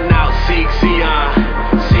yelling out Sieg Zion,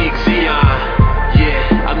 Sieg Zion.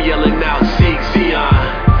 Yeah, I'm yelling out Sieg Zion,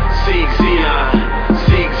 Sieg Zion,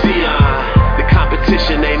 Sieg Zion. The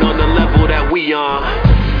competition ain't on the level that we on.